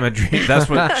 I am a dream. That's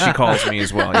what she calls me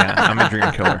as well. Yeah, I'm a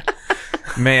dream killer.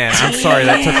 Man, I'm sorry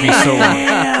that took me so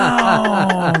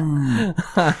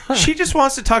long. She just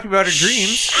wants to talk about her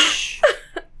dreams.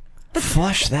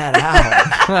 Flush that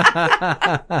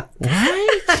out.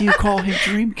 Why do you call him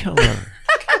Dream Killer? Well,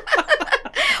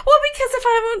 because if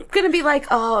I'm going to be like,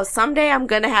 oh, someday I'm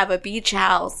going to have a beach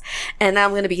house, and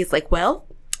I'm going to be, he's like, well,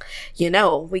 you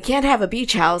know, we can't have a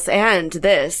beach house and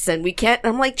this, and we can't.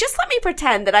 I'm like, just let me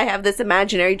pretend that I have this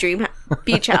imaginary dream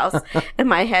beach house in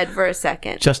my head for a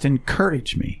second. Just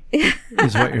encourage me,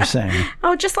 is what you're saying.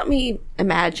 Oh, just let me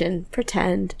imagine,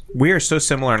 pretend. We are so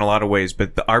similar in a lot of ways,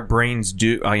 but our brains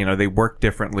do, they work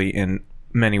differently in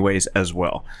many ways as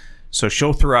well. So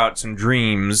she'll throw out some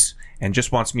dreams and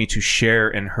just wants me to share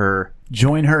in her.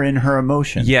 Join her in her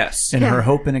emotion. Yes. In her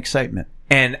hope and excitement.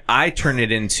 And I turn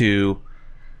it into,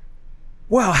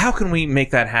 well, how can we make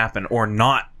that happen or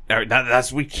not?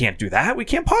 We can't do that. We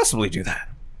can't possibly do that.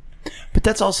 But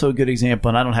that's also a good example,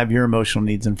 and I don't have your emotional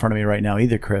needs in front of me right now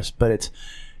either, Chris, but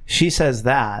she says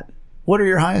that. What are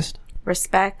your highest?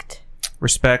 Respect.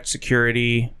 Respect,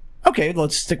 security. Okay,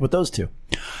 let's stick with those two.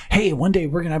 Hey, one day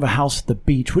we're going to have a house at the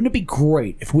beach. Wouldn't it be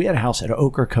great if we had a house at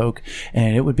Ocracoke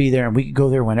and it would be there and we could go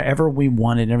there whenever we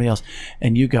wanted and everything else?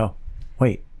 And you go,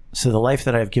 wait, so the life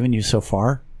that I've given you so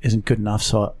far isn't good enough,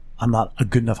 so I'm not a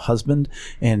good enough husband,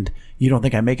 and you don't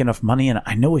think I make enough money, and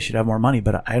I know we should have more money,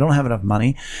 but I don't have enough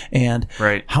money, and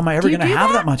right. How am I ever Do you going to do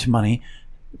have that? that much money?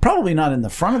 Probably not in the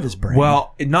front of his brain.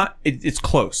 Well, it's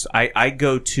close. I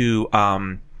go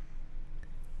to,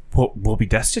 we'll be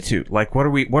destitute. Like, what are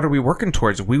we working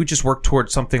towards? If we would just work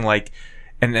towards something like,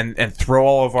 and throw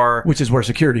all of our, which is where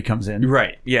security comes in.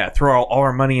 right. Yeah. Throw all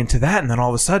our money into that. And then all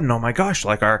of a sudden, oh my gosh,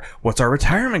 like what's our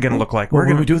retirement going to look like? What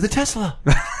do we do with the Tesla?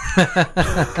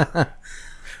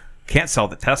 Can't sell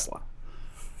the Tesla.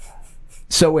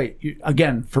 So wait,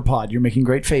 again, for Pod, you're making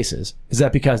great faces. Is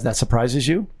that because that surprises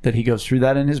you that he goes through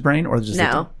that in his brain, or just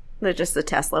No, just the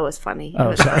Tesla was funny. Oh, It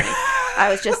was sorry. funny. I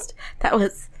was just, that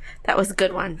was a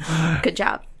good one. Good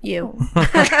job. You.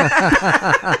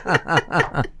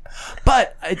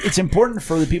 But it's important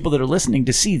for the people that are listening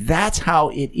to see that's how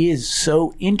it is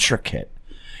so intricate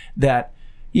that,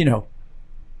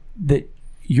 that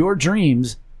your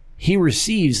dreams he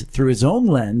receives through his own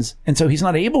lens. And so he's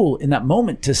not able in that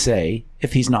moment to say,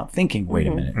 if he's not thinking, wait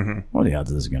a minute, what are the odds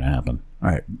of this is going to happen? All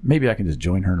right, maybe I can just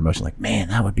join her in emotion. Like, man,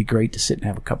 that would be great to sit and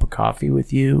have a cup of coffee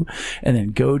with you and then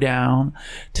go down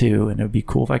to, and it would be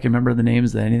cool if I can remember the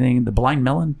names of anything. The blind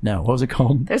melon? No, what was it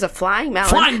called? There's a flying melon.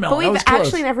 Flying melon, But that we've was close.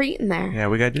 actually never eaten there. Yeah,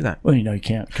 we got to do that. Well, you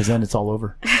can't because then it's all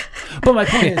over. But my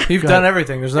point is, You've go done ahead.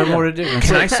 everything. There's no more to do.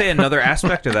 Can I say another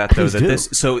aspect of that, though? Please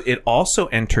do. So it also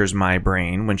enters my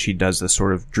brain when she does this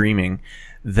sort of dreaming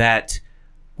that,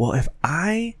 well, if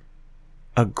I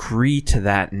agree to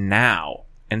that now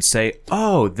and say,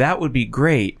 oh, that would be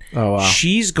great, Oh, wow.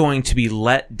 she's going to be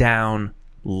let down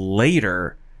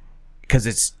later because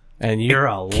it's And you're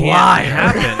a can't liar.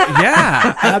 happen.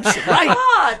 Yeah. Absolutely. Right.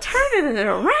 Oh, turning it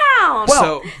around.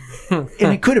 Well, So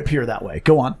and it could appear that way.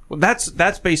 Go on. well, that's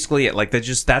basically it. Like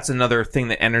that's another thing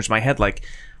that enters my head. Like,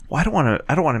 well, I don't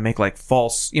want to make like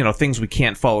false, things we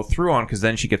can't follow through on, because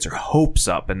then she gets her hopes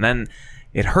up, and then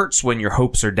it hurts when your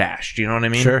hopes are dashed. You know what I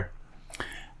mean? Sure.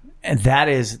 And that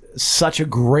is such a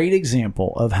great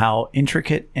example of how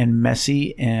intricate and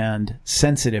messy and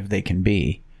sensitive they can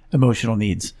be, emotional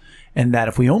needs. And that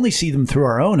if we only see them through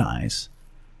our own eyes,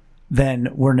 then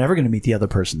we're never going to meet the other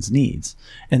person's needs.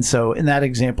 And so in that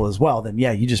example as well, then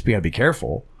yeah, you just got to be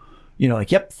careful.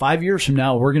 Like, yep, 5 years from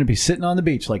now, we're going to be sitting on the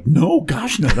beach. Like, no,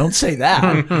 gosh, no, don't say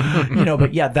that.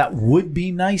 But yeah, that would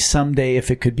be nice someday if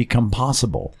it could become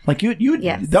possible. Like you would,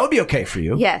 Yes. that would be okay for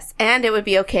you. Yes, and it would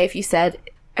be okay if you said,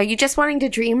 are you just wanting to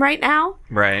dream right now?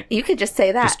 Right. You could just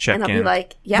say that. Just check and I'll in. be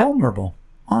like, yep. Vulnerable,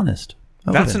 honest.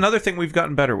 I love That's it. another thing we've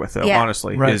gotten better with, though. Yeah.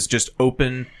 Honestly, Right. is just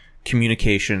open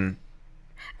communication.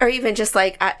 Or even just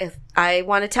like, if I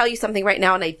want to tell you something right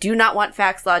now and I do not want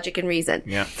facts, logic, and reason.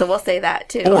 Yeah. So we'll say that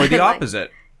too. Or the Like,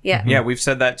 opposite. Yeah. Yeah, we've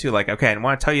said that too. Like, okay, I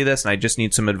want to tell you this, and I just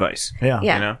need some advice. Yeah.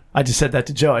 Yeah. You know? I just said that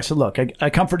to Joe. I said, look, I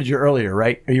comforted you earlier,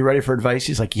 right? Are you ready for advice?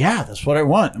 He's like, yeah, that's what I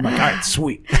want. I'm like, all right,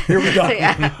 sweet. Here we go.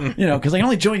 Yeah. You know, because I can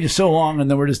only join you so long, and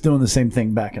then we're just doing the same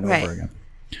thing back and Right. over again.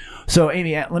 So,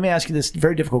 Amy, let me ask you this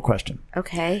very difficult question.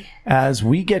 Okay. As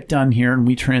we get done here and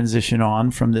we transition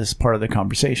on from this part of the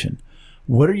conversation,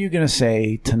 what are you going to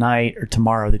say tonight or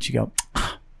tomorrow that you go,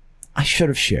 I should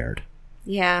have shared?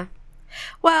 Yeah.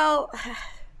 Well,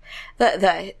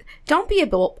 the don't be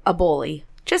a bully.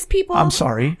 Just people. I'm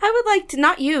sorry. I would like to,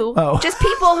 not you. Oh. Just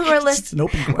people who are It's listening. an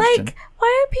open question. Like,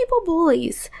 why are people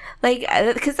bullies? Like,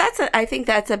 because I think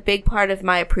that's a big part of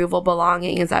my approval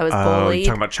belonging. Is I was You're bullied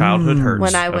talking about childhood hurts.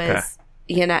 when I Okay. was,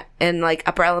 in like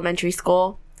upper elementary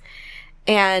school,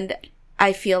 and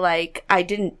I feel like I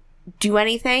didn't do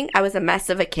anything. I was a mess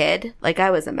of a kid. Like, I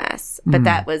was a mess, but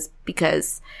that was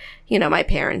because, my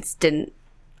parents didn't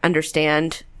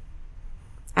understand.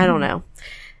 I don't know,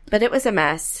 but it was a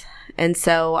mess. And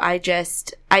so I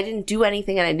didn't do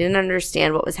anything, and I didn't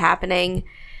understand what was happening.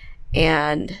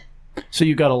 And So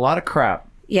you got a lot of crap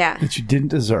yeah, that you didn't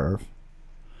deserve,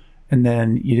 and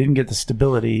then you didn't get the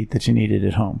stability that you needed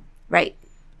at home. right.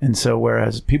 And so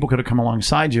whereas people could have come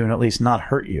alongside you and at least not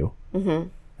hurt you, and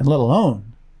let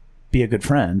alone be a good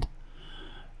friend,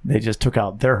 they just took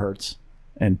out their hurts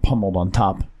and pummeled on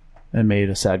top and made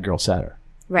a sad girl sadder.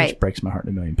 Right. Which breaks my heart in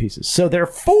a million pieces. So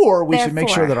therefore, we should make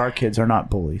sure Therefore. that our kids are not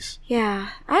bullies. Yeah,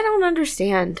 I don't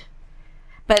understand.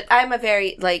 But I'm a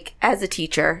very, like, as a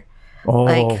teacher, Oh,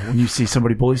 Like- when you see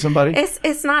somebody bully somebody?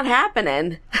 it's not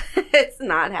happening. It's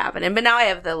not happening. But now I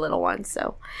have the little one,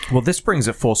 so. Well, this brings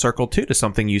it full circle, too, to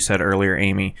something you said earlier,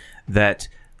 Amy, that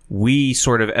we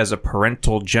sort of, as a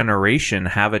parental generation,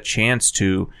 have a chance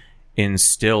to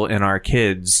instill in our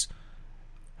kids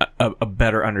a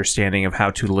better understanding of how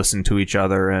to listen to each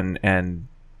other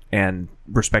and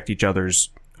respect each other's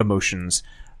emotions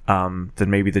than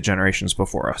maybe the generations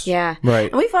before us. Yeah. Right.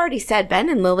 And we've already said Ben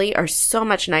and Lily are so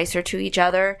much nicer to each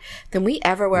other than we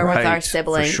ever were with our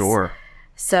siblings. For sure.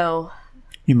 So,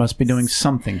 You must be doing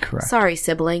something correct. sorry,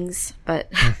 siblings,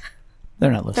 but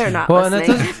They're not listening. they're not Well, and that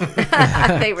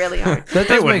listening. They really aren't. That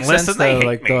They does make wouldn't sense, listen, they though. hate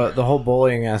Like me. the whole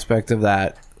bullying aspect of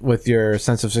that, with your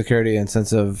sense of security and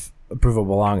sense of approval,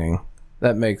 belonging.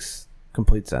 That makes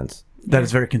complete sense. That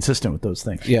is very consistent with those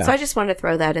things. Yeah. So I just wanted to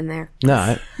throw that in there.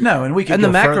 No. No, and we can And go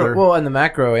the macro. further. Well, and the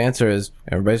macro answer is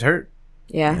everybody's hurt.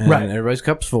 Yeah. And Right. everybody's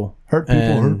cup's full. Hurt people,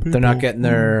 And hurt people. they're not getting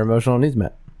their emotional needs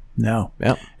met. No.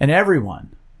 Yep. And everyone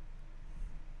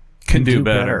Can do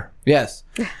better. Yes.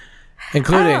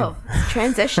 Including Oh,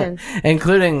 transition.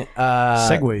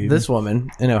 Segue. this woman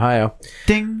in Ohio.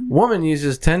 Ding. Woman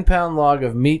uses 10-pound log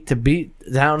of meat to beat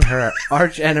down her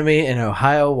arch enemy in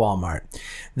Ohio Walmart.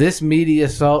 This meaty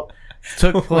assault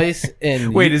took place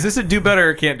in... Wait, is this a do better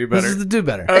or can't do This better? is the do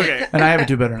better. Okay. And I have a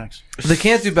do better next. The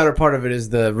can't do better part of it is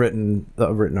the written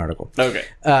article. Okay.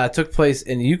 Took place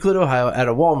in Euclid, Ohio at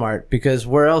a Walmart, because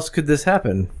where else could this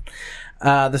happen?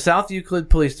 The South Euclid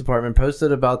Police Department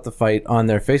posted about the fight on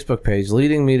their Facebook page,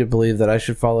 leading me to believe that I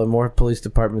should follow more police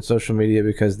department social media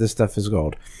because this stuff is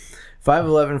gold.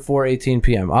 5/11/4:18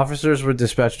 p.m. Officers were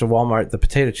dispatched to Walmart, the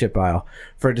potato chip aisle,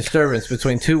 for a disturbance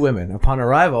between two women. Upon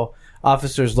arrival,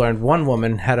 officers learned one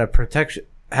woman had a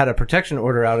protection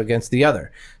order out against the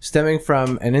other, stemming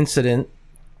from an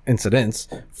incidents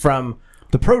from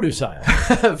The produce aisle.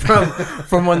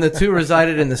 from when the two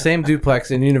resided in the same duplex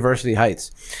in University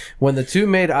Heights. When the two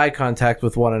made eye contact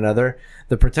with one another,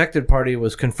 the protected party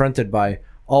was confronted by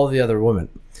the other woman,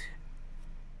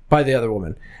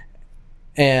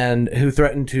 and who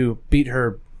threatened to beat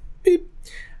her,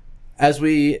 as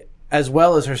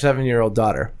well as her 7-year-old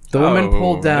daughter. The woman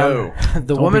pulled down. The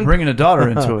Don't woman be bringing a daughter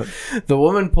into it. The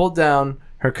woman pulled down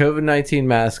her COVID-19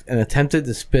 mask and attempted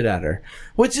to spit at her,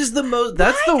 which is the most.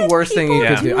 That's Why the do worst thing you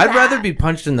people could do do. I'd that? rather be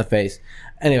punched in the face.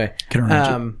 Anyway, Can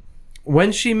arrange it.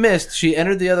 when she missed, she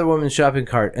entered the other woman's shopping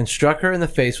cart and struck her in the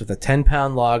face with a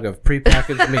 10-pound log of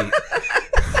prepackaged meat.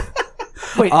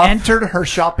 Wait, entered her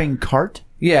shopping cart?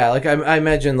 Yeah, like I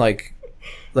imagine, like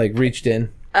reached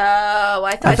in. Oh,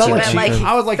 I thought felt you like meant she- like.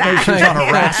 I was like, maybe she was on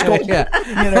a rascal.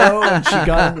 Yeah. You know, and she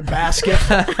got in the basket.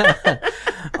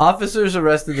 Officers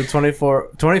arrested the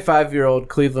 25-year-old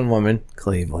Cleveland woman,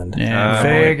 Yeah,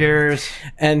 figures.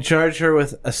 and charged her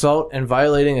with assault and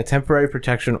violating a temporary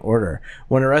protection order.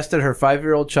 When arrested, her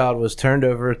 5-year-old child was turned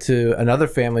over to another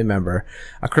family member.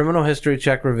 A criminal history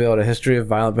check revealed a history of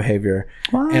violent behavior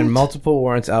What? and multiple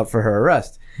warrants out for her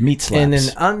arrest. Meat slaps. In an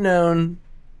unknown...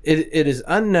 It is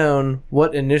unknown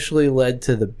what initially led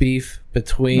to the beef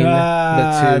between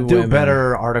the two do women.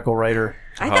 better, article writer.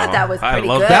 I thought that was I pretty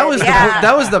love good. That was yeah.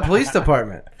 that was the police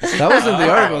department. That wasn't the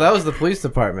article. That was the police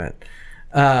department.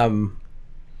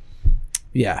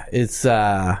 Yeah, it's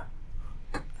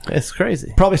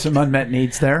crazy. Probably some unmet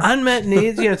needs there. Unmet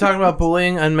needs. Talking about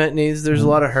bullying, unmet needs. There's a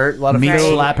lot of hurt, a lot of Meat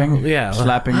feel- slapping. Yeah.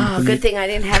 Slapping. Oh, the good meat. thing I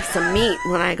didn't have some meat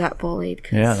when I got bullied.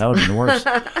 Yeah, that would have been worse.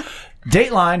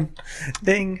 Dateline,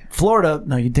 Ding. Florida.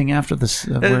 No, you ding after this.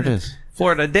 Where it is.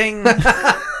 Florida, ding.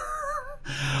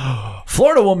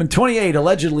 Florida woman, 28,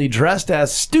 allegedly dressed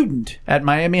as student at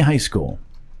Miami High School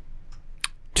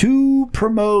to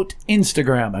promote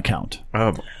Instagram account.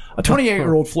 Oh, boy. A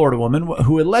 28-year-old Florida woman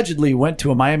who allegedly went to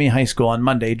a Miami high school on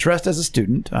Monday dressed as a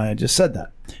student. I just said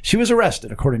that. She was arrested,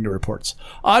 according to reports.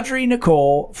 Audrey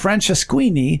Nicole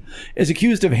Franceschini is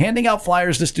accused of handing out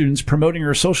flyers to students promoting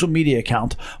her social media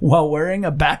account while wearing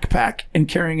a backpack and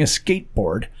carrying a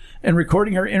skateboard and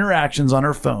recording her interactions on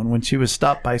her phone when she was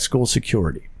stopped by school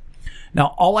security.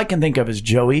 Now, all I can think of is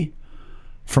Joey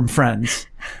from Friends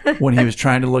when he was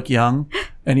trying to look young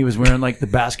and he was wearing like the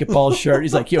basketball shirt.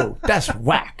 He's like, yo, that's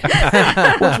whack.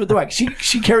 What's with the whack?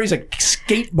 She carries a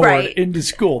skateboard Right. into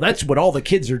school. That's what all the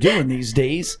kids are doing these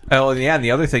days. Oh, yeah, and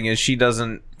the other thing is she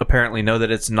doesn't apparently know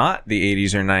that it's not the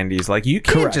 80s or 90s. Like, you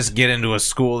can't Correct. just get into a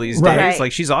school these Right. days. Right.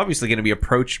 Like, she's obviously going to be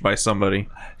approached by somebody.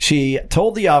 She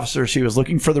told the officer she was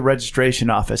looking for the registration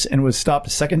office and was stopped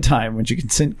a second time when she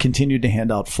continued to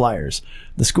hand out flyers.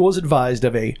 The school is advised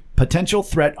of a potential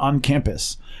threat on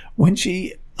campus. When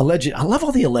she I love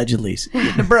all the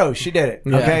allegedlys. Bro, she did it.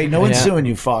 Okay? No one's Yeah. suing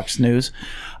you, Fox News.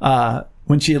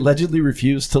 When she allegedly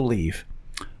refused to leave.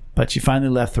 But she finally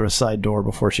left through a side door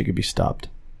before she could be stopped.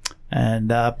 And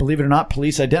believe it or not,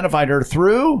 police identified her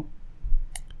through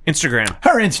Instagram.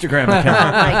 her Instagram Oh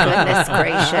account. my goodness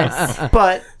gracious.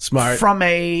 But Smart. from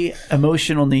a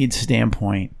emotional needs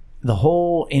standpoint, the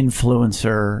whole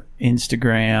influencer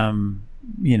Instagram,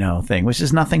 thing, which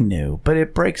is nothing new, but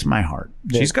it breaks my heart.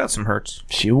 She's got some hurts.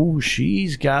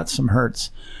 She's got some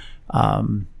hurts.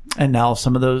 And now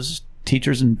some of those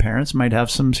teachers and parents might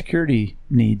have some security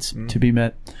needs to be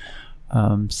met.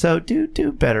 So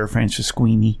do better,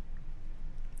 Franceschini.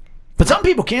 But some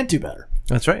people can't do better.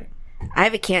 That's right. I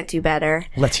have a can't do better.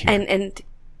 Let's hear it. And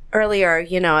earlier,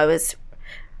 I was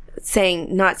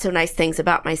saying not so nice things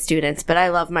about my students, but I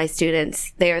love my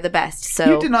students. They are the best.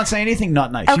 So You did not say anything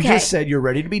not nice. You Okay. just said you're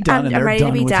ready to be done, and I'm they're ready done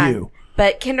to be with done. you.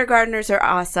 But kindergartners are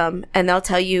awesome, and they'll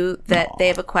tell you that they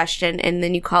have a question, and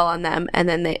then you call on them, and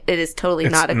then it is totally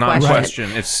It's not a not question. a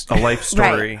question. It's a life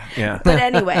story. Yeah. But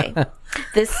anyway,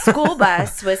 this school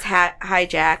bus was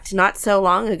hijacked not so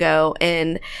long ago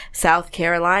in South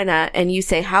Carolina, and you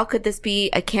say, how could this be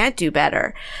a can't do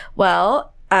better?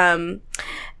 Well,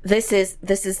 this is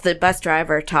the bus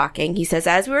driver talking. He says,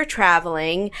 as we were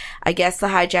traveling, I guess the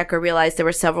hijacker realized there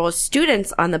were several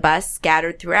students on the bus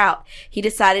scattered throughout. He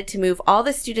decided to move all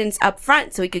the students up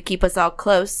front so he could keep us all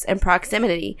close in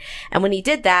proximity. And when he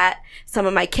did that, some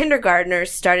of my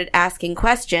kindergartners started asking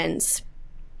questions.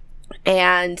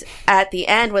 And at the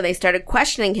end, when they started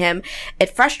questioning him, it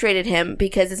frustrated him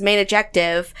because his main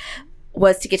objective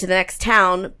was to get to the next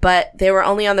town, but they were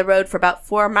only on the road for about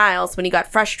 4 miles when he got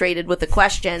frustrated with the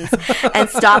questions and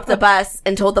stopped the bus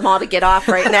and told them all to get off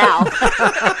right now.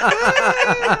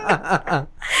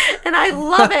 And I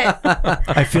love it.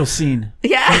 I feel seen.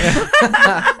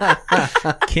 Yeah.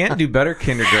 Can't do better,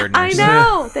 kindergartners. I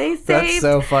know. They saved. That's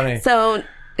so funny. So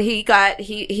he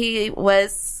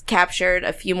was captured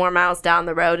a few more miles down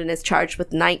the road and is charged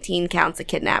with 19 counts of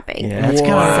kidnapping. Yeah, that's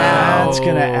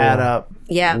gonna add up.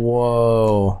 Yeah.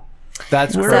 Whoa.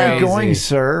 That's Where crazy. are you going,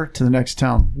 sir? To the next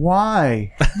town.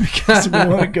 Why? Because we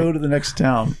want to go to the next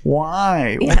town.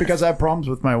 Why? Well, because I have problems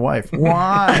with my wife.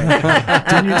 Why?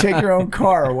 Didn't you take your own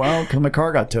car? Well, because my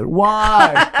car got towed.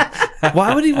 Why?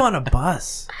 Why would he want a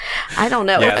bus? I don't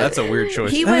know. Yeah, that's a weird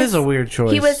choice. He That was is a weird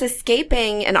choice. He was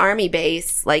escaping an army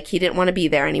base. Like, he didn't want to be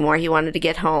there anymore. He wanted to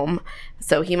get home.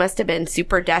 So he must have been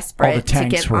super All the desperate to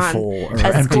tanks get were on full or a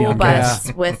empty school on bus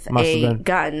gas. with Must have a been.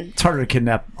 gun. It's harder to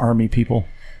kidnap army people.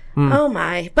 Oh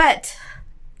my. But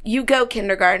you go,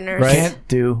 kindergartners. Can't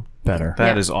do better.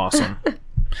 That is awesome.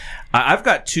 I've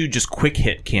got two just quick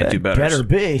hit can't do better. Better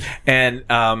be. And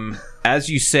as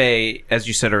you said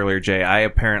earlier, Jay, I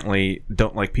apparently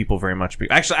don't like people very much.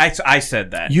 Actually, I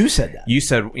said that. You said that. You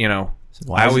said,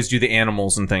 why I is always do the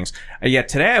animals and things. Yeah,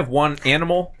 today I have one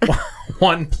animal,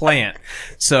 one plant.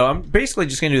 So I'm basically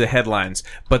just going to do the headlines.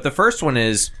 But the first one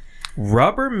is,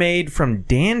 rubber made from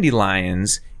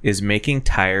dandelions is making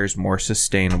tires more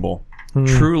sustainable.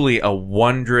 Truly a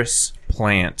wondrous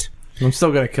plant. I'm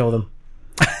still gonna kill them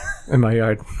in my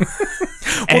yard.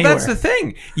 Well, that's the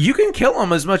thing. You can kill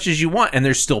them as much as you want, and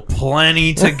there's still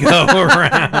plenty to go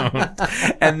around.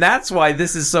 And that's why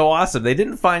this is so awesome. They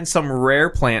didn't find some rare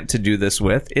plant to do this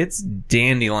with. It's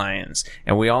dandelions.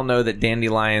 And we all know that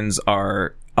dandelions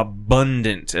are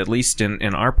abundant, at least in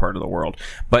our part of the world.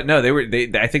 But no,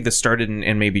 I think this started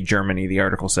in maybe Germany, the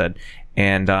article said.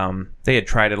 And they had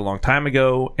tried it a long time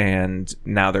ago, and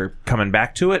now they're coming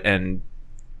back to it. And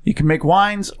You can make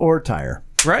wines or tire.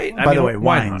 right? By the way,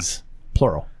 wines,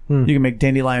 plural. You can make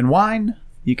dandelion wine.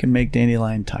 You can make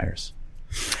dandelion tires.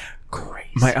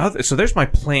 Crazy. So there's my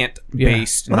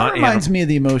plant-based, Well, that not reminds animal. me of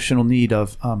the emotional need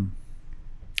of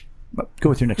go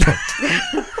with your next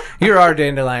one. You're our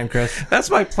dandelion, Chris. That's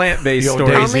my plant-based The old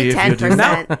story. days. Only if you do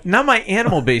 10%. Now my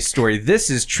animal-based story.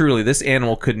 This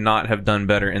animal could not have done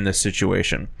better in this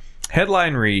situation.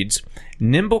 Headline reads,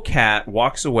 Nimble cat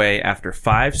walks away after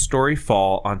 5-story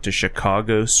fall onto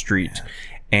Chicago street.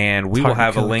 And we will hard to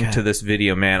have a kill a link cat. to this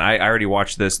video, man. I already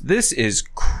watched this. This is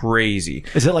crazy.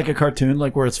 Is it like a cartoon,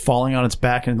 like where it's falling on its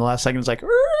back and in the last second it's like,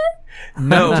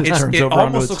 No, It just turns it over onto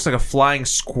almost its- looks like a flying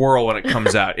squirrel when it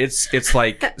comes out. It's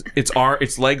like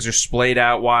its legs are splayed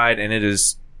out wide, and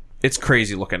it's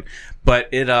crazy looking. But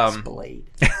it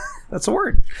that's a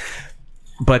word.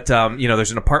 But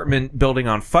there's an apartment building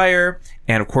on fire,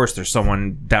 and of course there's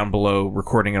someone down below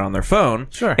recording it on their phone.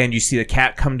 Sure. And you see the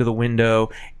cat come to the window,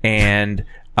 and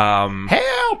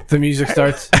help! The music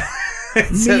starts.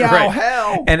 it says- Meow,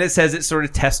 help! And it says it sort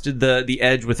of tested the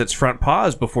edge with its front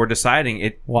paws before deciding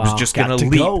it was Wow. just Got going to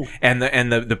leap. go. And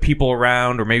the people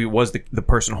around, or maybe it was the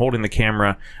person holding the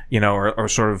camera, or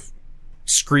sort of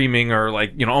screaming, or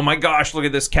like, oh my gosh, look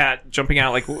at this cat jumping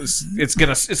out, like it's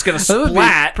gonna That would be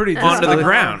splat pretty onto the disgusting.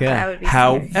 ground. Yeah. That would be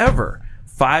scary. However,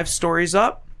 5 stories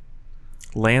up,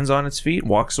 lands on its feet,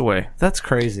 walks away. That's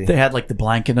crazy. They had like the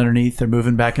blanket underneath. They're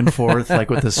moving back and forth, like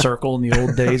with the circle in the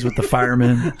old days with the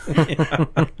firemen.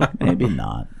 Maybe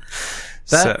not.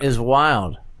 That So- is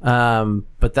wild.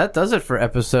 But that does it for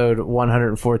episode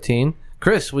 114.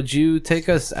 Chris, would you take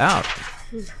us out?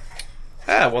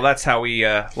 Well, that's how we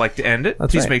like to end it.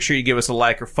 That's Please right. make sure you give us a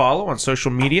like or follow on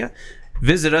social media.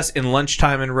 Visit us in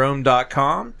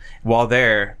lunchtimeinrome.com. While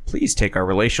there, please take our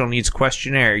relational needs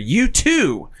questionnaire. You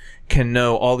too can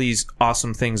know all these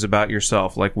awesome things about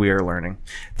yourself like we are learning.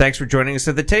 Thanks for joining us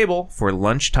at the table for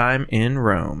Lunchtime in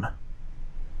Rome.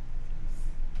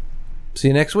 See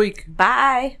you next week.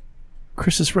 Bye.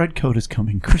 Chris's red coat is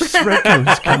coming. Chris's red coat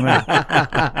is coming.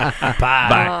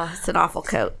 Bye. Oh, it's an awful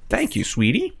coat. Thank you,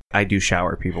 sweetie. I do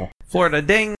shower people. Florida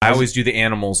ding. I always do the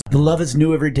animals. The love is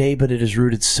new every day, but it is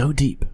rooted so deep.